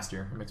and last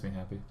year. It makes me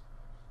happy.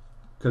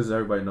 Because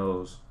everybody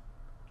knows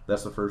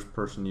that's the first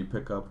person you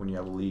pick up when you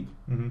have a league.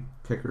 Mm-hmm.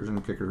 Kickers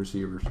and kicker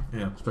receivers.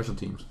 Yeah. Special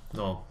teams.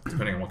 Well,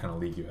 depending on what kind of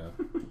league you have.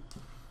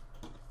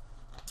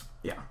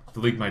 Yeah. The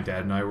league my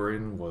dad and I were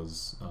in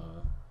was...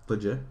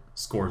 legit?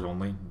 Scores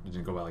only. It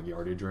didn't go by like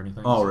yardage or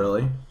anything. Oh,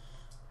 really?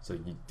 So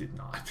you did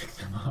not pick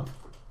them up.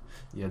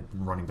 You had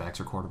running backs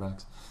or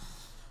quarterbacks.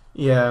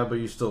 Yeah, but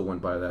you still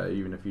went by that,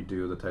 even if you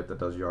do the type that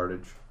does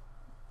yardage.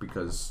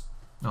 Because...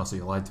 Oh, so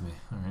you lied to me.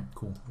 All right,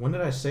 cool. When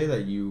did I say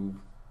that you...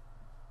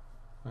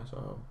 I saw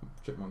a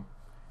chipmunk.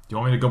 Do you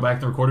want me to go back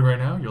to the recording right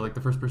now? You're like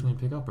the first person you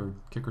pick up, or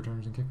kick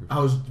returners and kickers? I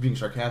was being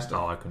sarcastic.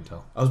 Oh, I couldn't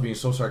tell. I was being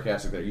so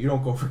sarcastic there. You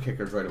don't go for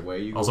kickers right away.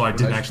 You go Also, for I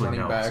didn't nice actually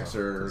running know, backs so,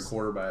 or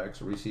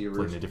quarterbacks or receivers.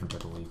 Playing a different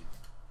type of league.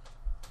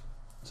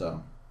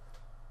 So,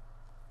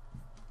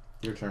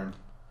 your turn.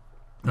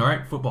 All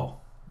right,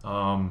 football.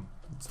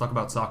 Let's talk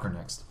about soccer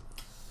next.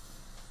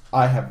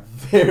 I have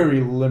very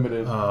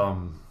limited.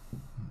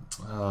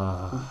 Who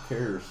Who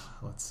cares?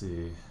 Let's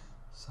see.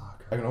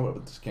 Soccer. I don't know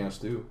what this can't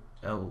do.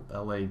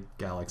 LA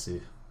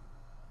Galaxy.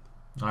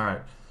 All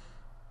right.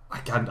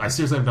 I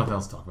seriously have nothing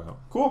else to talk about.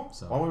 Cool.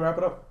 So. Why don't we wrap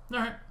it up? All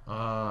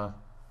right.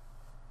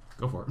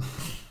 Go for it.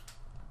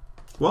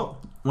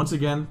 Well, once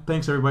again,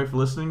 thanks everybody for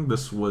listening.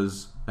 This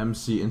was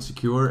MC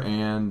Insecure,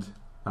 and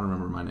I don't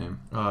remember my name.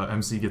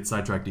 MC gets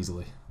sidetracked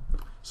easily.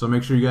 So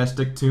make sure you guys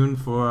stick tuned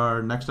for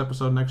our next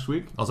episode next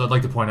week. Also, I'd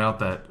like to point out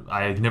that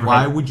I never.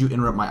 Why would you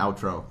interrupt my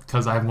outro?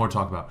 Because I have more to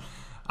talk about.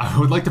 I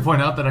would like to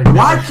point out that I never...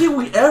 Why can't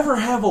we ever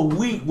have a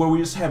week where we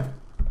just have,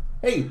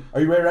 hey,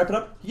 are you ready to wrap it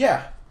up?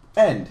 Yeah.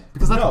 End.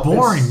 Because that's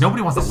boring.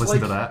 Nobody wants to listen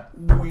to that.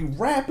 We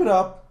wrap it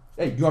up.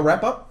 Hey, you want to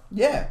wrap up?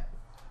 Yeah.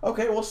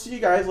 Okay, we'll see you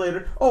guys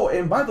later. Oh,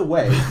 and by the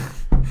way...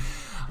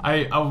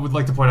 I would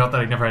like to point out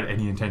that I never had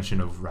any intention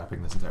of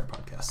wrapping this entire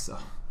podcast, so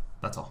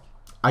that's all.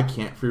 I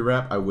can't free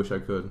rap. I wish I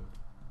could.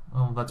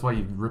 Well, that's why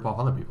you rip off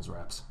other people's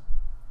raps.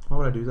 Why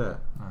would I do that?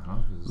 I don't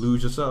know.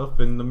 Lose yourself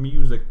in the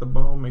music. The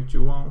ball makes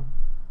you want.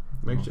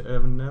 Makes you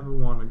ever never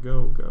want to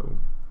go.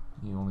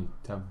 You only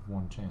have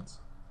one chance.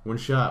 One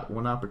shot,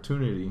 one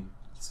opportunity.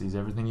 Seize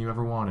everything you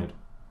ever wanted.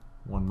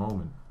 One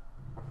moment.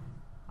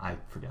 I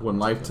forget. One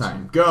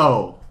lifetime.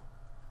 Go!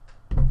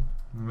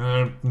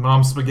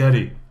 Mom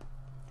spaghetti.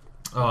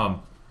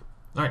 All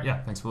right,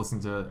 yeah. Thanks for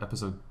listening to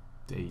episode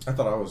 8. I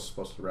thought I was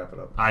supposed to wrap it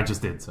up. I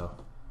just did, so.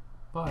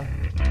 Bye.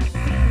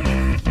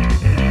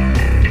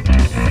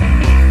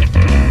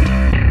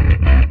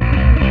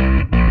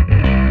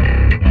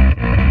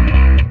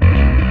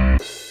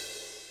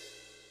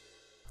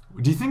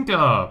 Do you think,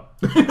 No,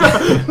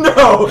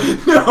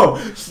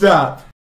 stop.